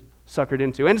getting suckered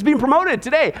into. And it's being promoted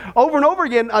today, over and over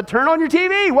again. Turn on your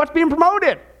TV. What's being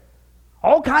promoted?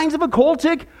 All kinds of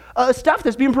occultic stuff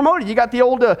that's being promoted. You got the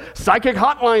old psychic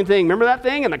hotline thing. Remember that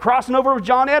thing? And the crossing over with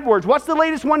John Edwards. What's the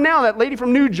latest one now? That lady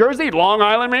from New Jersey, Long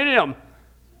Island Medium.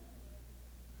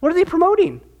 What are they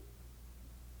promoting?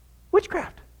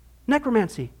 Witchcraft,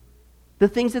 necromancy, the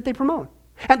things that they promote.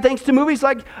 And thanks to movies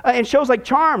like and shows like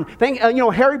Charmed,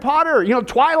 Harry Potter,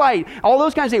 Twilight, all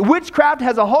those kinds of things. Witchcraft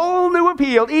has a whole new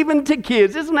appeal, even to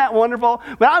kids. Isn't that wonderful?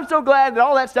 But I'm so glad that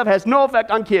all that stuff has no effect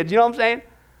on kids. You know what I'm saying?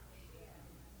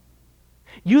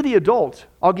 You, the adult,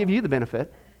 I'll give you the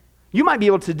benefit. You might be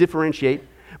able to differentiate,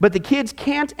 but the kids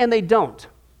can't and they don't.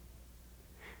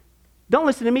 Don't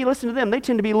listen to me, listen to them. They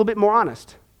tend to be a little bit more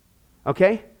honest.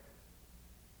 Okay?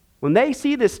 When they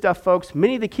see this stuff, folks,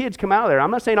 many of the kids come out of there. I'm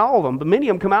not saying all of them, but many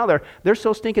of them come out of there. They're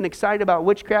so stinking excited about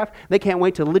witchcraft, they can't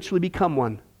wait to literally become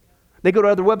one. They go to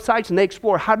other websites and they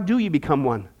explore, how do you become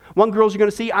one? One girls you're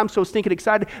going to see, I'm so stinking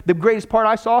excited. The greatest part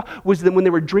I saw was when they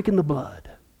were drinking the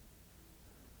blood.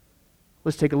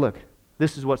 Let's take a look.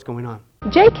 This is what's going on.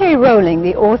 J.K. Rowling,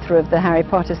 the author of the Harry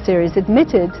Potter series,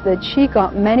 admitted that she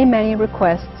got many, many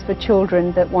requests for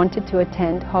children that wanted to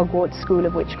attend Hogwarts School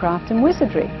of Witchcraft and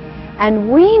Wizardry.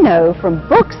 And we know from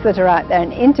books that are out there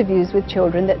and interviews with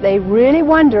children that they really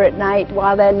wonder at night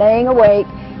while they're laying awake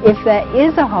if there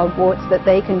is a Hogwarts that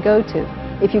they can go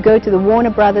to. If you go to the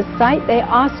Warner Brothers site, they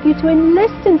ask you to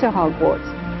enlist into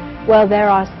Hogwarts. Well, there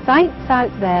are sites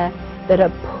out there that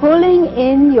are pulling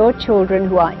in your children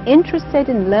who are interested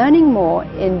in learning more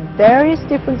in various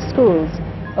different schools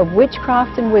of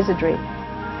witchcraft and wizardry.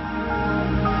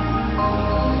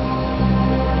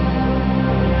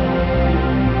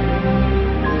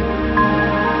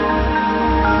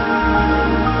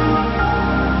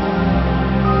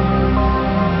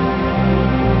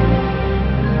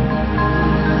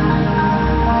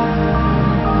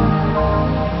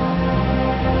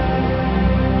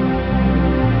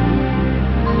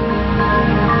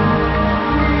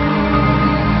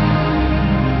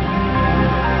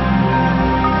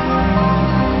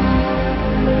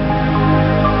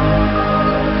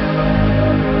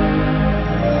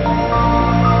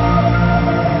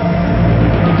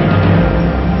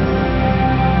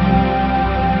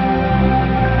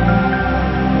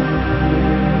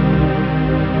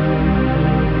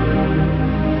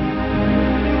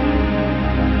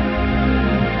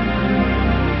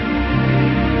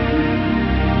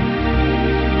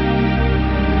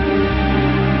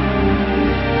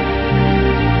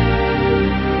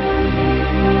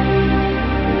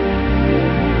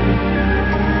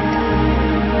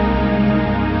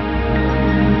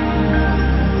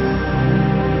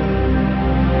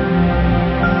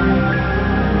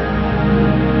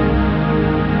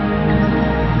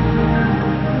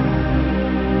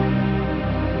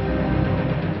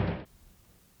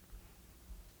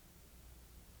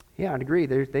 Yeah, I'd agree.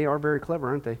 They are very clever,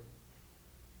 aren't they?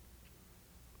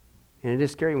 And it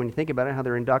is scary when you think about it, how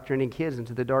they're indoctrinating kids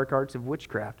into the dark arts of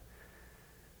witchcraft.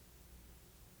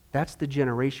 That's the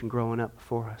generation growing up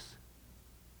before us.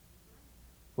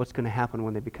 What's going to happen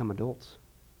when they become adults?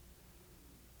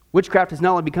 Witchcraft is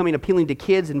not only becoming appealing to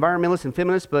kids, environmentalists, and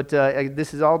feminists, but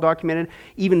this is all documented.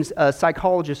 Even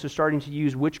psychologists are starting to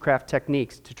use witchcraft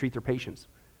techniques to treat their patients.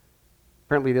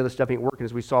 Apparently the other stuff ain't working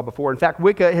as we saw before. In fact,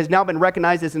 Wicca has now been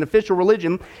recognized as an official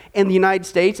religion in the United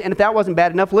States. And if that wasn't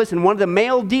bad enough, listen, one of the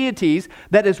male deities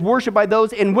that is worshipped by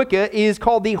those in Wicca is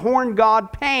called the horn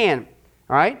god Pan.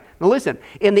 All right? Now listen,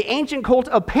 in the ancient cult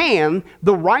of Pan,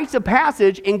 the rites of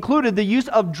passage included the use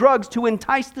of drugs to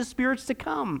entice the spirits to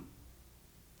come.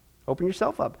 Open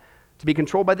yourself up to be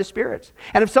controlled by the spirits.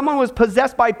 And if someone was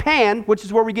possessed by Pan, which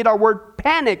is where we get our word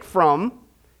panic from,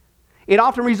 it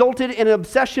often resulted in an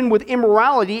obsession with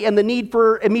immorality and the need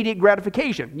for immediate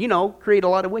gratification. You know, create a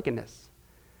lot of wickedness.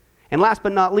 And last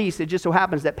but not least, it just so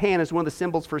happens that Pan is one of the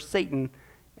symbols for Satan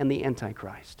and the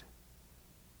Antichrist.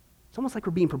 It's almost like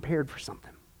we're being prepared for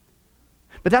something.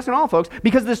 But that's not all, folks.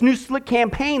 Because of this new slick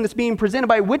campaign that's being presented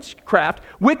by witchcraft,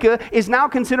 Wicca is now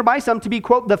considered by some to be,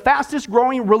 quote, the fastest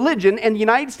growing religion in the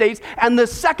United States and the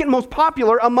second most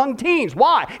popular among teens.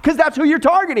 Why? Because that's who you're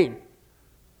targeting.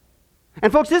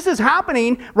 And folks, this is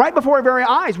happening right before our very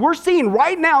eyes. We're seeing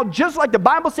right now, just like the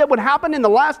Bible said would happen in the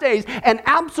last days, an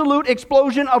absolute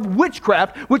explosion of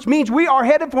witchcraft, which means we are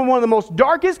headed for one of the most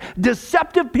darkest,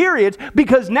 deceptive periods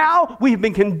because now we have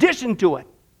been conditioned to it.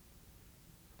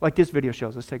 Like this video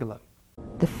shows. Let's take a look.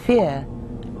 The fear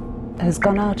has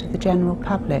gone out of the general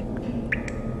public.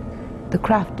 The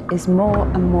craft is more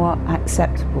and more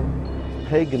acceptable.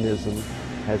 Paganism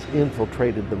has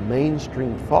infiltrated the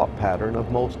mainstream thought pattern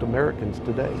of most Americans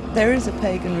today. There is a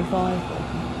pagan revival.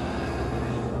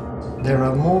 There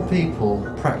are more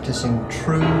people practicing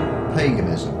true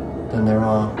paganism than there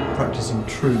are practicing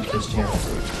true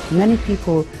Christianity. Many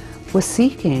people were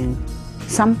seeking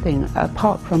something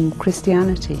apart from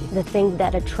Christianity. The thing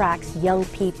that attracts young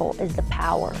people is the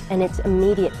power, and it's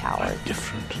immediate power.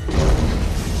 Different.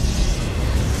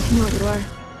 You know what you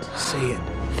are? Say it.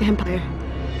 Vampire.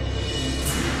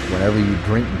 Whenever you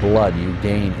drink blood, you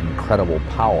gain incredible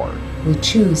power. We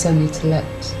choose only to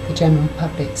let the general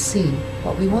public see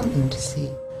what we want them to see.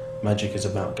 Magic is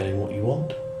about getting what you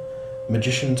want.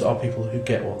 Magicians are people who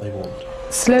get what they want.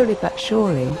 Slowly but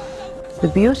surely, the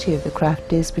beauty of the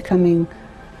craft is becoming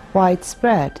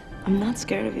widespread. I'm not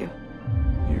scared of you.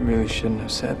 You really shouldn't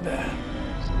have said that.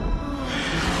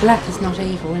 Black is not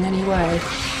evil in any way.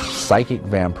 psychic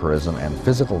vampirism and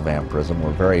physical vampirism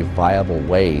were very viable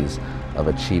ways of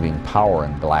achieving power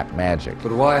in black magic.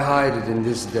 But why hide it in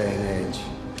this day and age?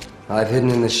 I've hidden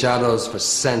in the shadows for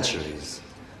centuries.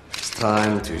 It's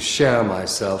time to share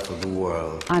myself with the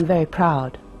world. I'm very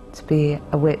proud to be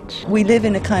a witch. We live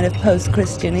in a kind of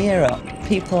post-Christian era.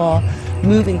 People are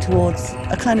moving towards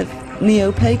a kind of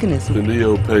neo-paganism. The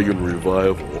neo-pagan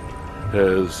revival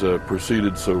has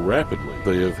proceeded so rapidly.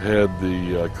 They have had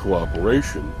the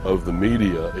cooperation of the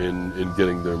media in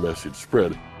getting their message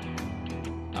spread.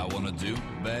 I want to do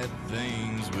bad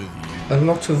things with you. A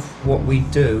lot of what we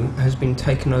do has been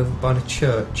taken over by the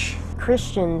church.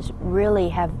 Christians really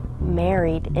have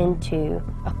married into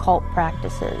occult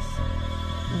practices.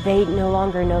 They no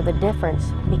longer know the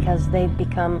difference because they've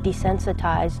become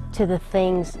desensitized to the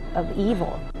things of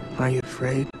evil. Are you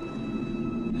afraid?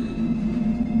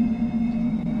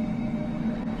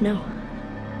 No.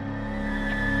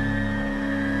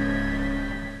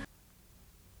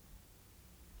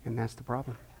 And that's the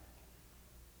problem.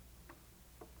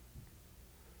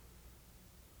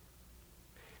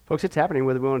 Folks, it's happening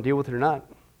whether we want to deal with it or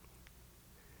not.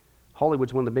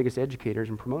 Hollywood's one of the biggest educators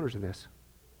and promoters of this.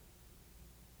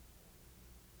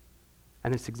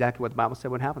 And it's exactly what the Bible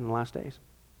said would happen in the last days.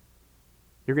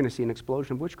 You're going to see an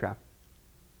explosion of witchcraft.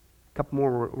 A couple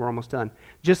more, we're almost done.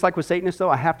 Just like with Satanists, though,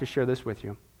 I have to share this with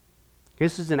you.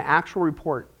 This is an actual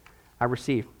report I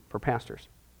received for pastors.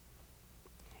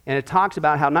 And it talks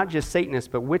about how not just Satanists,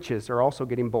 but witches are also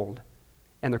getting bold.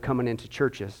 And they're coming into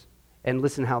churches. And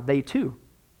listen how they, too,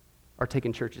 are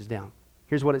taking churches down.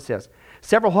 Here's what it says.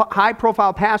 Several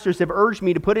high-profile pastors have urged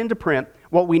me to put into print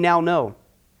what we now know,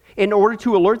 in order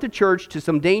to alert the church to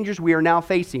some dangers we are now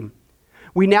facing.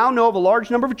 We now know of a large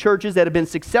number of churches that have been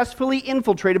successfully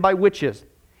infiltrated by witches.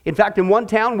 In fact, in one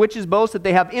town, witches boast that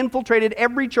they have infiltrated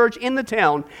every church in the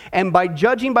town, and by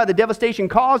judging by the devastation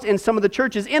caused in some of the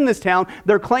churches in this town,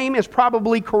 their claim is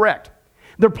probably correct.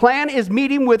 Their plan is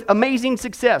meeting with amazing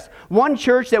success. One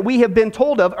church that we have been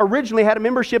told of originally had a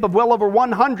membership of well over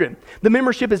 100. The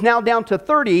membership is now down to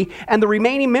 30, and the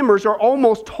remaining members are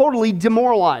almost totally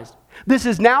demoralized. This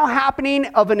is now happening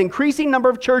of an increasing number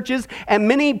of churches, and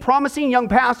many promising young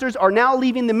pastors are now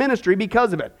leaving the ministry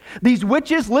because of it. These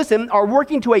witches, listen, are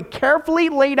working to a carefully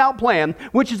laid out plan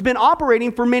which has been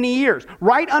operating for many years,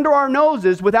 right under our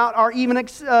noses without our even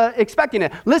expecting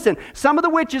it. Listen, some of the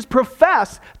witches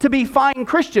profess to be fine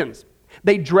Christians.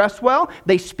 They dress well,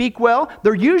 they speak well,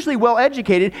 they're usually well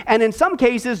educated, and in some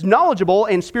cases knowledgeable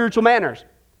in spiritual manners.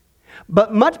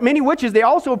 But many witches, they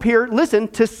also appear, listen,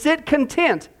 to sit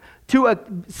content, to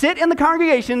sit in the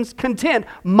congregations content,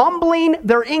 mumbling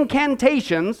their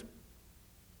incantations,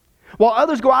 while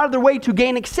others go out of their way to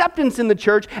gain acceptance in the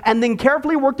church and then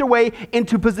carefully work their way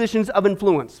into positions of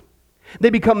influence. They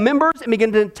become members and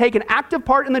begin to take an active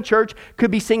part in the church,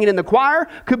 could be singing in the choir,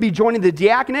 could be joining the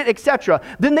diaconate, etc.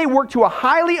 Then they work to a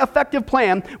highly effective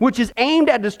plan which is aimed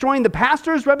at destroying the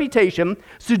pastor's reputation,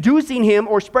 seducing him,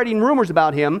 or spreading rumors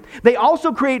about him. They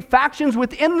also create factions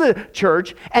within the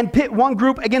church and pit one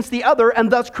group against the other and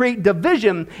thus create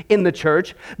division in the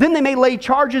church. Then they may lay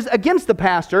charges against the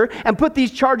pastor and put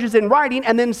these charges in writing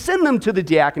and then send them to the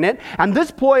diaconate. And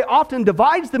this ploy often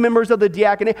divides the members of the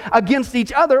diaconate against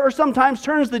each other, or sometimes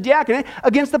turns the diaconate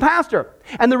against the pastor.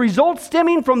 And the results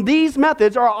stemming from these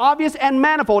methods are obvious and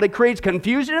manifold. It creates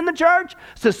confusion in the church,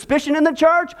 suspicion in the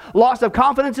church, loss of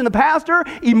confidence in the pastor,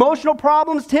 emotional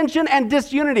problems, tension, and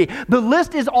disunity. The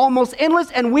list is almost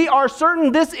endless, and we are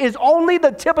certain this is only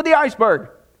the tip of the iceberg.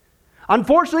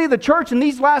 Unfortunately, the church in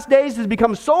these last days has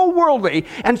become so worldly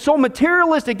and so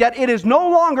materialistic that it is no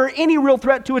longer any real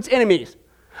threat to its enemies.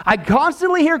 I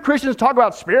constantly hear Christians talk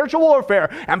about spiritual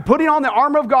warfare and putting on the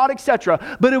armor of God,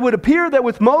 etc. But it would appear that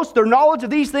with most, their knowledge of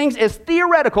these things is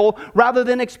theoretical rather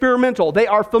than experimental. They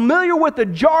are familiar with the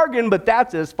jargon, but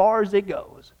that's as far as it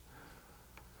goes.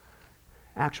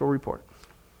 Actual report.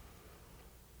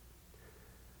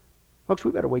 Folks,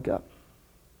 we better wake up.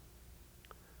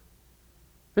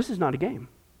 This is not a game.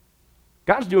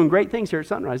 God's doing great things here at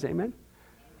Sunrise, amen?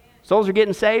 Souls are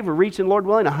getting saved. We're reaching, Lord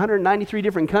willing, 193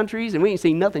 different countries, and we ain't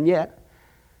seen nothing yet.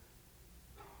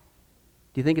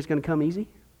 Do you think it's going to come easy?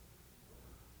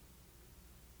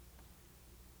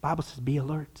 The Bible says, be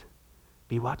alert,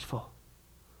 be watchful,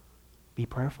 be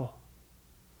prayerful.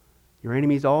 Your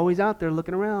enemy's always out there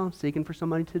looking around, seeking for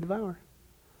somebody to devour.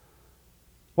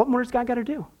 What more has God got to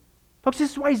do? Folks,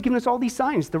 this is why he's given us all these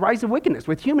signs. The rise of wickedness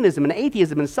with humanism and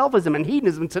atheism and selfism and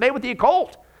hedonism, today with the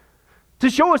occult, to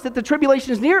show us that the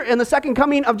tribulation is near and the second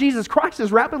coming of Jesus Christ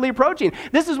is rapidly approaching.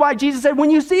 This is why Jesus said,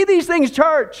 when you see these things,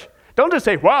 church, don't just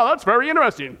say, wow, that's very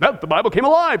interesting, that the Bible came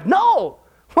alive. No!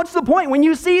 What's the point when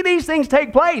you see these things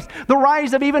take place? The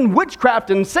rise of even witchcraft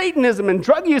and Satanism and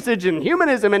drug usage and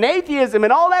humanism and atheism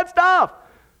and all that stuff.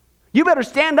 You better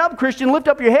stand up, Christian, lift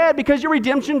up your head because your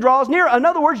redemption draws near. In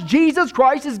other words, Jesus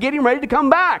Christ is getting ready to come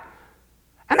back.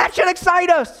 And that should excite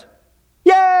us.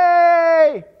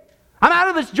 Yay! I'm out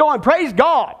of this joy. Praise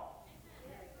God.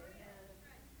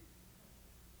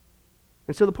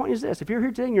 And so the point is this. If you're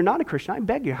here today and you're not a Christian, I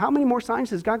beg you, how many more signs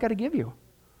has God got to give you?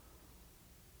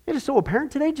 It is so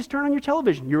apparent today. Just turn on your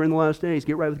television. You're in the last days.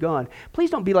 Get right with God. Please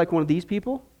don't be like one of these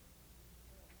people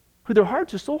who their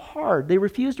hearts are so hard they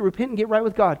refuse to repent and get right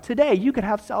with God. Today, you could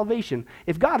have salvation.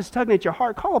 If God is tugging at your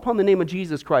heart, call upon the name of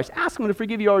Jesus Christ. Ask Him to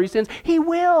forgive you all your sins. He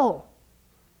will.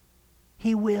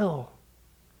 He will.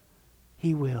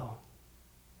 He will.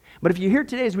 But if you're here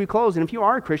today as we close, and if you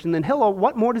are a Christian, then hello,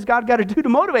 what more does God got to do to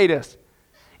motivate us?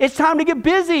 It's time to get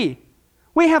busy.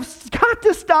 We have got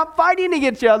to stop fighting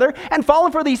against each other and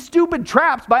falling for these stupid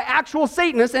traps by actual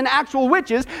Satanists and actual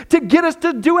witches to get us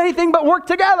to do anything but work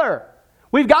together.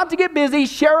 We've got to get busy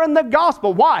sharing the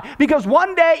gospel. Why? Because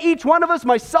one day each one of us,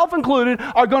 myself included,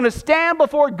 are going to stand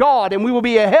before God and we will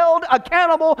be held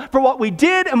accountable for what we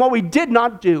did and what we did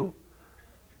not do.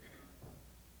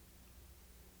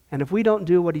 And if we don't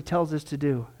do what He tells us to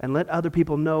do and let other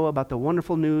people know about the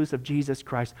wonderful news of Jesus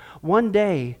Christ, one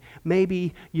day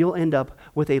maybe you'll end up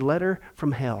with a letter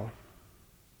from hell.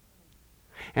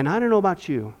 And I don't know about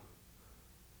you,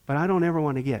 but I don't ever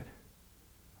want to get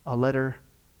a letter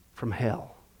from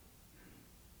hell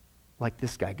like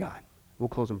this guy got. We'll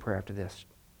close in prayer after this.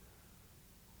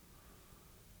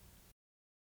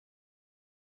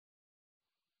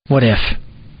 What if?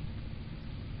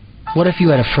 What if you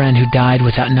had a friend who died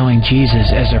without knowing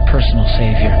Jesus as their personal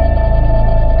Savior?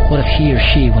 What if he or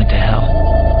she went to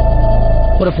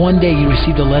hell? What if one day you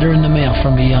received a letter in the mail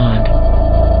from beyond?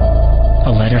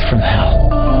 A letter from hell.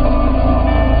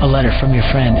 A letter from your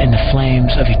friend in the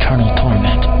flames of eternal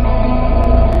torment.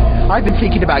 I've been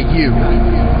thinking about you.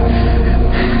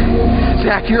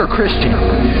 Zach, you're a Christian.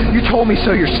 You told me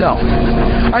so yourself.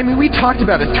 I mean, we talked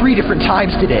about it 3 different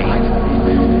times today.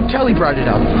 Kelly brought it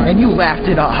up, and you laughed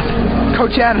it off.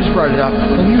 Coach Adams brought it up,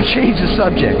 and you changed the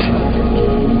subject.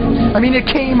 I mean, it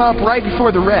came up right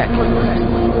before the wreck.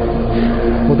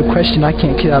 Well, the question I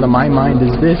can't get out of my mind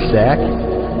is this, Zach.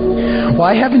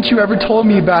 Why haven't you ever told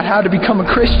me about how to become a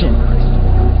Christian?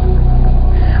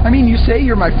 I mean, you say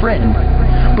you're my friend,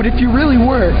 but if you really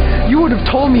were, you would have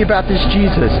told me about this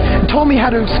Jesus and told me how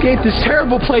to escape this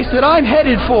terrible place that I'm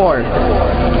headed for.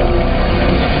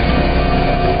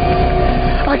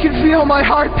 I can feel my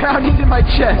heart pounding in my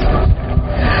chest.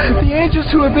 The angels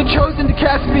who have been chosen to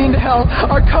cast me into hell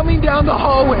are coming down the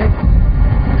hallway.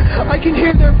 I can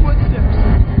hear their footsteps.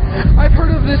 I've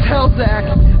heard of this hell, Zach.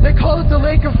 They call it the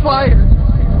lake of fire.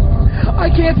 I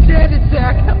can't stand it,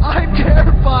 Zach. I'm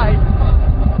terrified.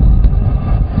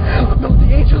 No,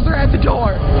 the angels are at the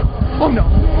door. Oh, no.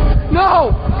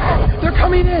 No! They're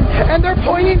coming in, and they're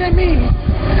pointing at me.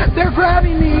 They're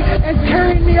grabbing me and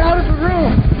carrying me out of the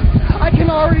room. I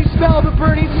can already smell the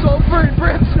burning sulfur and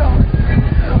brimstone.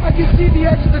 I can see the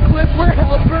edge of the cliff where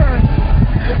hell burns.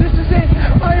 This is it.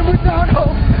 I am without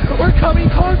hope. We're coming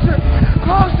closer,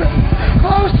 closer,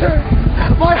 closer.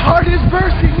 My heart is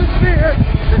bursting with fear.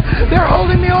 They're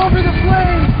holding me over the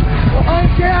flames. I'm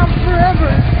damned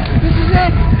forever. This is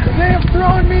it. They have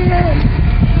thrown me in.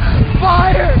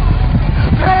 Fire,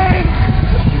 pain,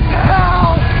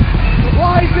 hell.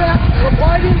 Why, Zach?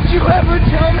 Why didn't you ever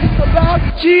tell me about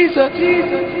Jesus?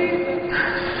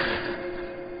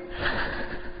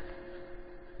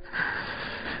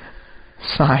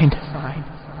 Signed.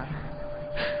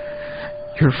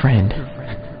 Your friend,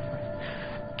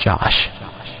 Josh.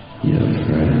 Your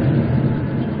friend,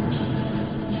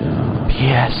 Josh.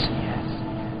 P.S.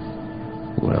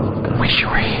 Welcome. Wish you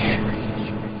were here.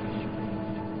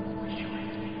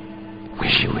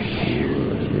 Wish you were here.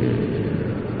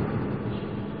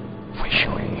 Wish you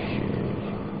were here.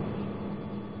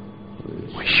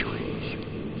 Wish you were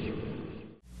here.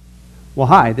 Well,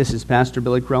 hi, this is Pastor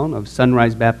Billy Crone of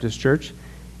Sunrise Baptist Church,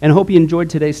 and I hope you enjoyed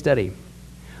today's study.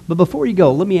 But before you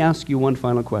go, let me ask you one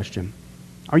final question.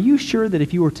 Are you sure that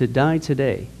if you were to die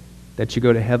today, that you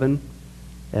go to heaven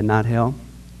and not hell?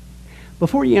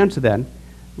 Before you answer that,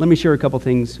 let me share a couple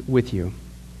things with you.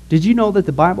 Did you know that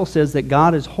the Bible says that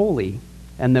God is holy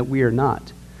and that we are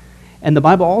not? And the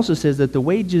Bible also says that the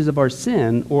wages of our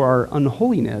sin or our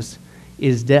unholiness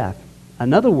is death.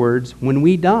 In other words, when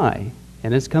we die,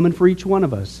 and it's coming for each one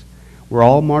of us, we're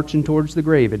all marching towards the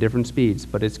grave at different speeds,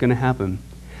 but it's going to happen.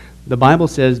 The Bible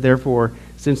says, therefore,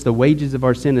 since the wages of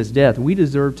our sin is death, we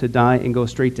deserve to die and go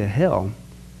straight to hell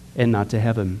and not to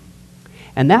heaven.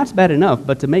 And that's bad enough,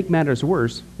 but to make matters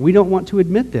worse, we don't want to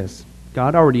admit this.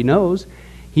 God already knows.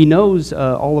 He knows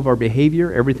all of our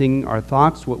behavior, everything, our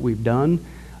thoughts, what we've done,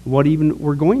 what even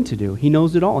we're going to do. He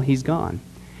knows it all. He's gone.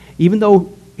 Even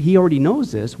though he already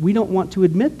knows this, we don't want to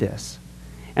admit this.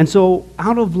 And so,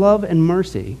 out of love and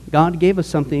mercy, God gave us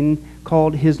something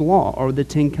called his law, or the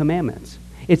 10 Commandments.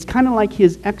 It's kind of like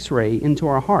his x-ray into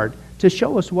our heart to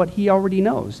show us what he already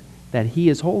knows, that he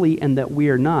is holy and that we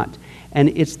are not. And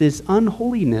it's this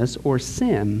unholiness or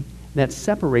sin that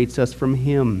separates us from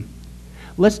him.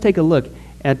 Let's take a look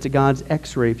at God's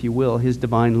x-ray, if you will, his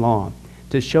divine law,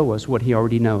 to show us what he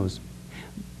already knows.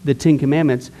 The 10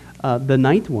 Commandments, the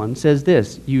 9th one says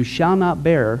this: you shall not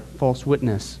bear false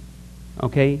witness.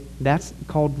 Okay? That's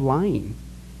called lying.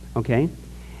 Okay?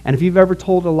 And if you've ever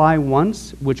told a lie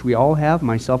once, which we all have,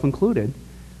 myself included,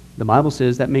 the Bible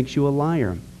says that makes you a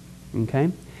liar.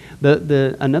 Okay?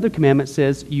 Another commandment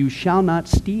says, you shall not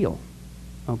steal.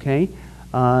 Okay?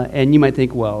 And you might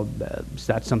think, well,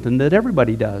 that's something that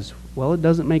everybody does. Well, it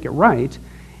doesn't make it right,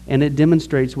 and it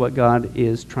demonstrates what God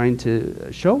is trying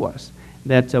to show us,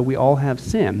 that we all have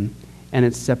sin, and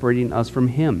it's separating us from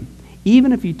him.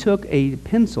 Even if you took a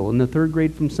pencil in the 3rd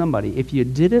grade from somebody, if you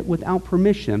did it without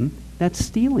permission, that's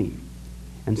stealing.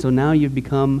 And so now you've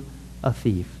become a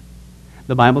thief.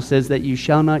 The Bible says that you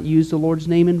shall not use the Lord's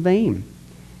name in vain.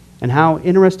 And how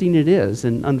interesting it is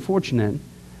and unfortunate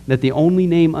that the only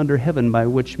name under heaven by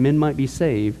which men might be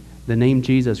saved, the name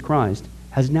Jesus Christ,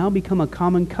 has now become a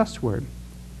common cuss word.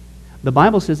 The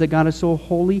Bible says that God is so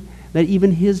holy that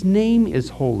even his name is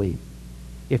holy.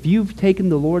 If you've taken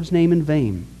the Lord's name in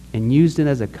vain and used it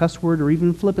as a cuss word or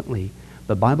even flippantly,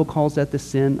 the Bible calls that the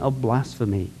sin of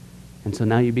blasphemy. And so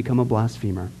now you become a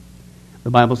blasphemer. The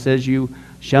Bible says you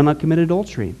shall not commit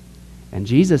adultery. And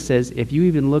Jesus says if you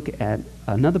even look at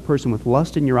another person with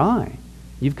lust in your eye,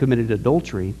 you've committed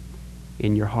adultery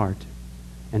in your heart.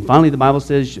 And finally, the Bible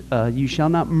says you shall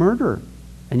not murder.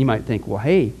 And you might think, well,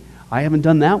 hey, I haven't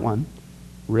done that one.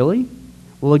 Really?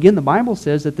 Well, again, the Bible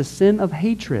says that the sin of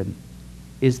hatred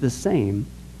is the same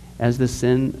as the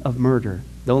sin of murder.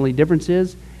 The only difference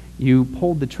is you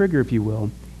pulled the trigger, if you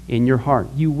will, in your heart.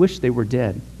 You wish they were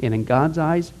dead. And in God's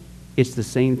eyes, it's the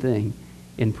same thing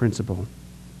in principle.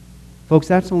 Folks,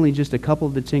 that's only just a couple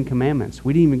of the 10 Commandments.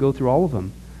 We didn't even go through all of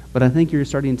them. But I think you're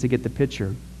starting to get the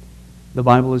picture. The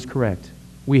Bible is correct.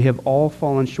 We have all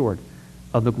fallen short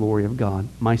of the glory of God,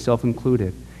 myself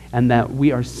included, and that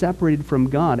we are separated from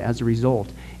God as a result.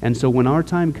 And so when our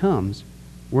time comes,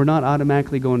 we're not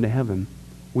automatically going to heaven.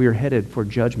 We are headed for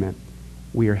judgment.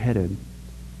 We are headed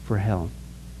for hell.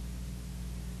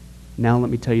 Now let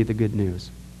me tell you the good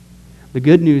news. The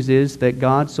good news is that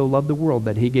God so loved the world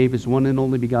that he gave his one and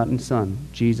only begotten Son,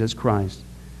 Jesus Christ,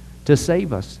 to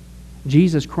save us.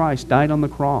 Jesus Christ died on the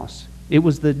cross. It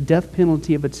was the death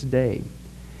penalty of its day.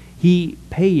 He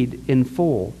paid in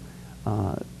full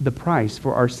the price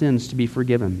for our sins to be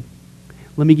forgiven.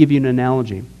 Let me give you an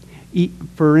analogy.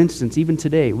 For instance, even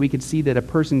today, we could see that a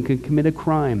person could commit a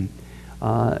crime.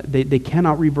 They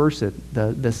cannot reverse it.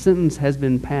 The sentence has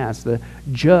been passed. The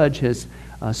judge has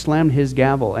slammed his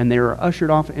gavel, and they are ushered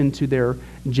off into their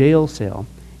jail cell.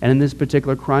 And in this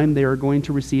particular crime, they are going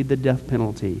to receive the death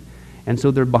penalty. And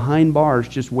so they're behind bars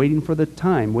just waiting for the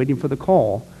time, waiting for the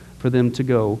call for them to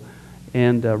go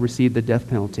and receive the death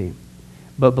penalty.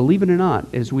 But believe it or not,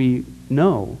 as we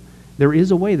know, there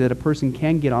is a way that a person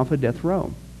can get off a death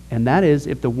row. And that is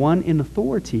if the one in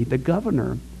authority, the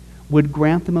governor, would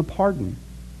grant them a pardon.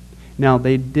 Now,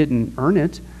 they didn't earn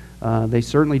it. They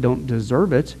certainly don't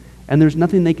deserve it. And there's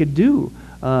nothing they could do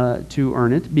to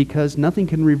earn it because nothing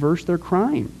can reverse their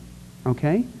crime.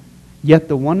 Okay? Yet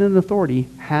the one in authority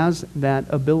has that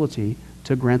ability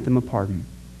to grant them a pardon.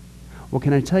 Well,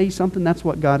 can I tell you something? That's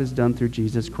what God has done through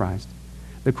Jesus Christ.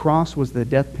 The cross was the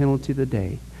death penalty of the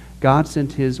day. God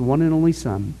sent his one and only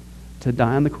Son to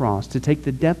die on the cross, to take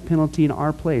the death penalty in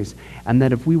our place, and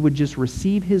that if we would just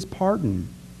receive his pardon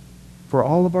for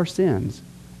all of our sins,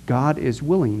 God is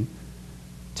willing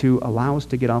to allow us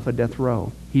to get off a death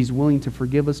row. He's willing to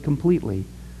forgive us completely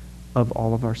of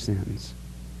all of our sins.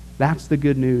 That's the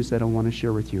good news that I want to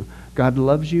share with you. God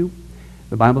loves you.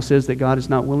 The Bible says that God is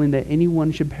not willing that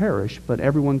anyone should perish, but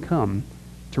everyone come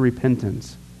to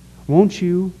repentance. Won't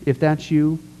you, if that's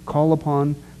you, call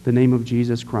upon the name of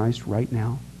Jesus Christ right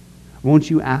now? Won't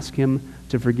you ask him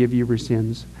to forgive you your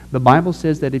sins? The Bible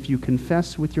says that if you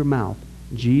confess with your mouth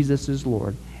Jesus is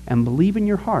Lord and believe in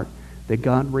your heart that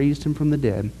God raised him from the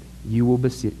dead, you will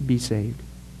be saved.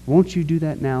 Won't you do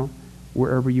that now,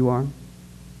 wherever you are?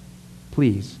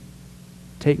 Please,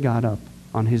 take God up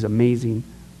on his amazing,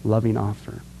 loving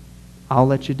offer. I'll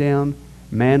let you down.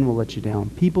 Man will let you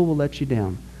down. People will let you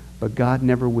down. But God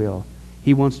never will.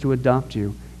 He wants to adopt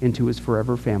you into his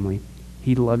forever family.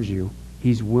 He loves you.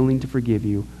 He's willing to forgive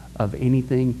you of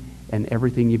anything and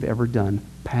everything you've ever done,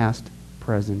 past,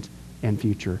 present, and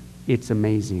future. It's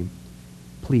amazing.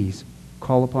 Please,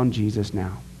 call upon Jesus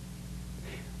now.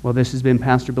 Well, this has been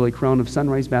Pastor Billy Crone of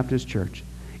Sunrise Baptist Church.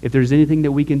 If there's anything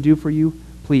that we can do for you,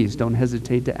 please don't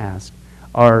hesitate to ask.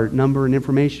 Our number and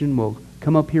information will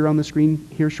come up here on the screen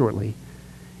here shortly.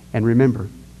 And remember,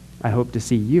 I hope to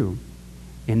see you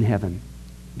in heaven.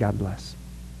 God bless.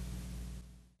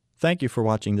 Thank you for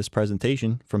watching this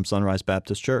presentation from Sunrise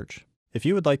Baptist Church. If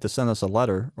you would like to send us a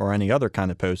letter or any other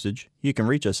kind of postage, you can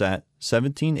reach us at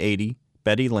 1780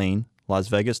 Betty Lane, Las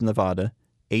Vegas, Nevada,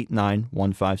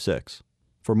 89156.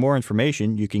 For more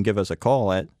information, you can give us a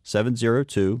call at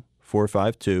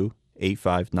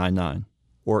 702-452-8599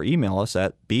 or email us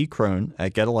at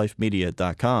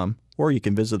bcrone@getalifemedia.com, or you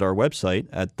can visit our website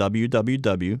at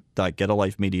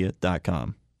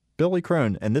www.getalifemedia.com. Billy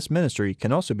Crone and this ministry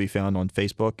can also be found on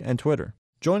Facebook and Twitter.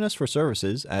 Join us for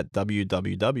services at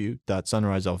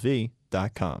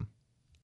www.sunriselv.com.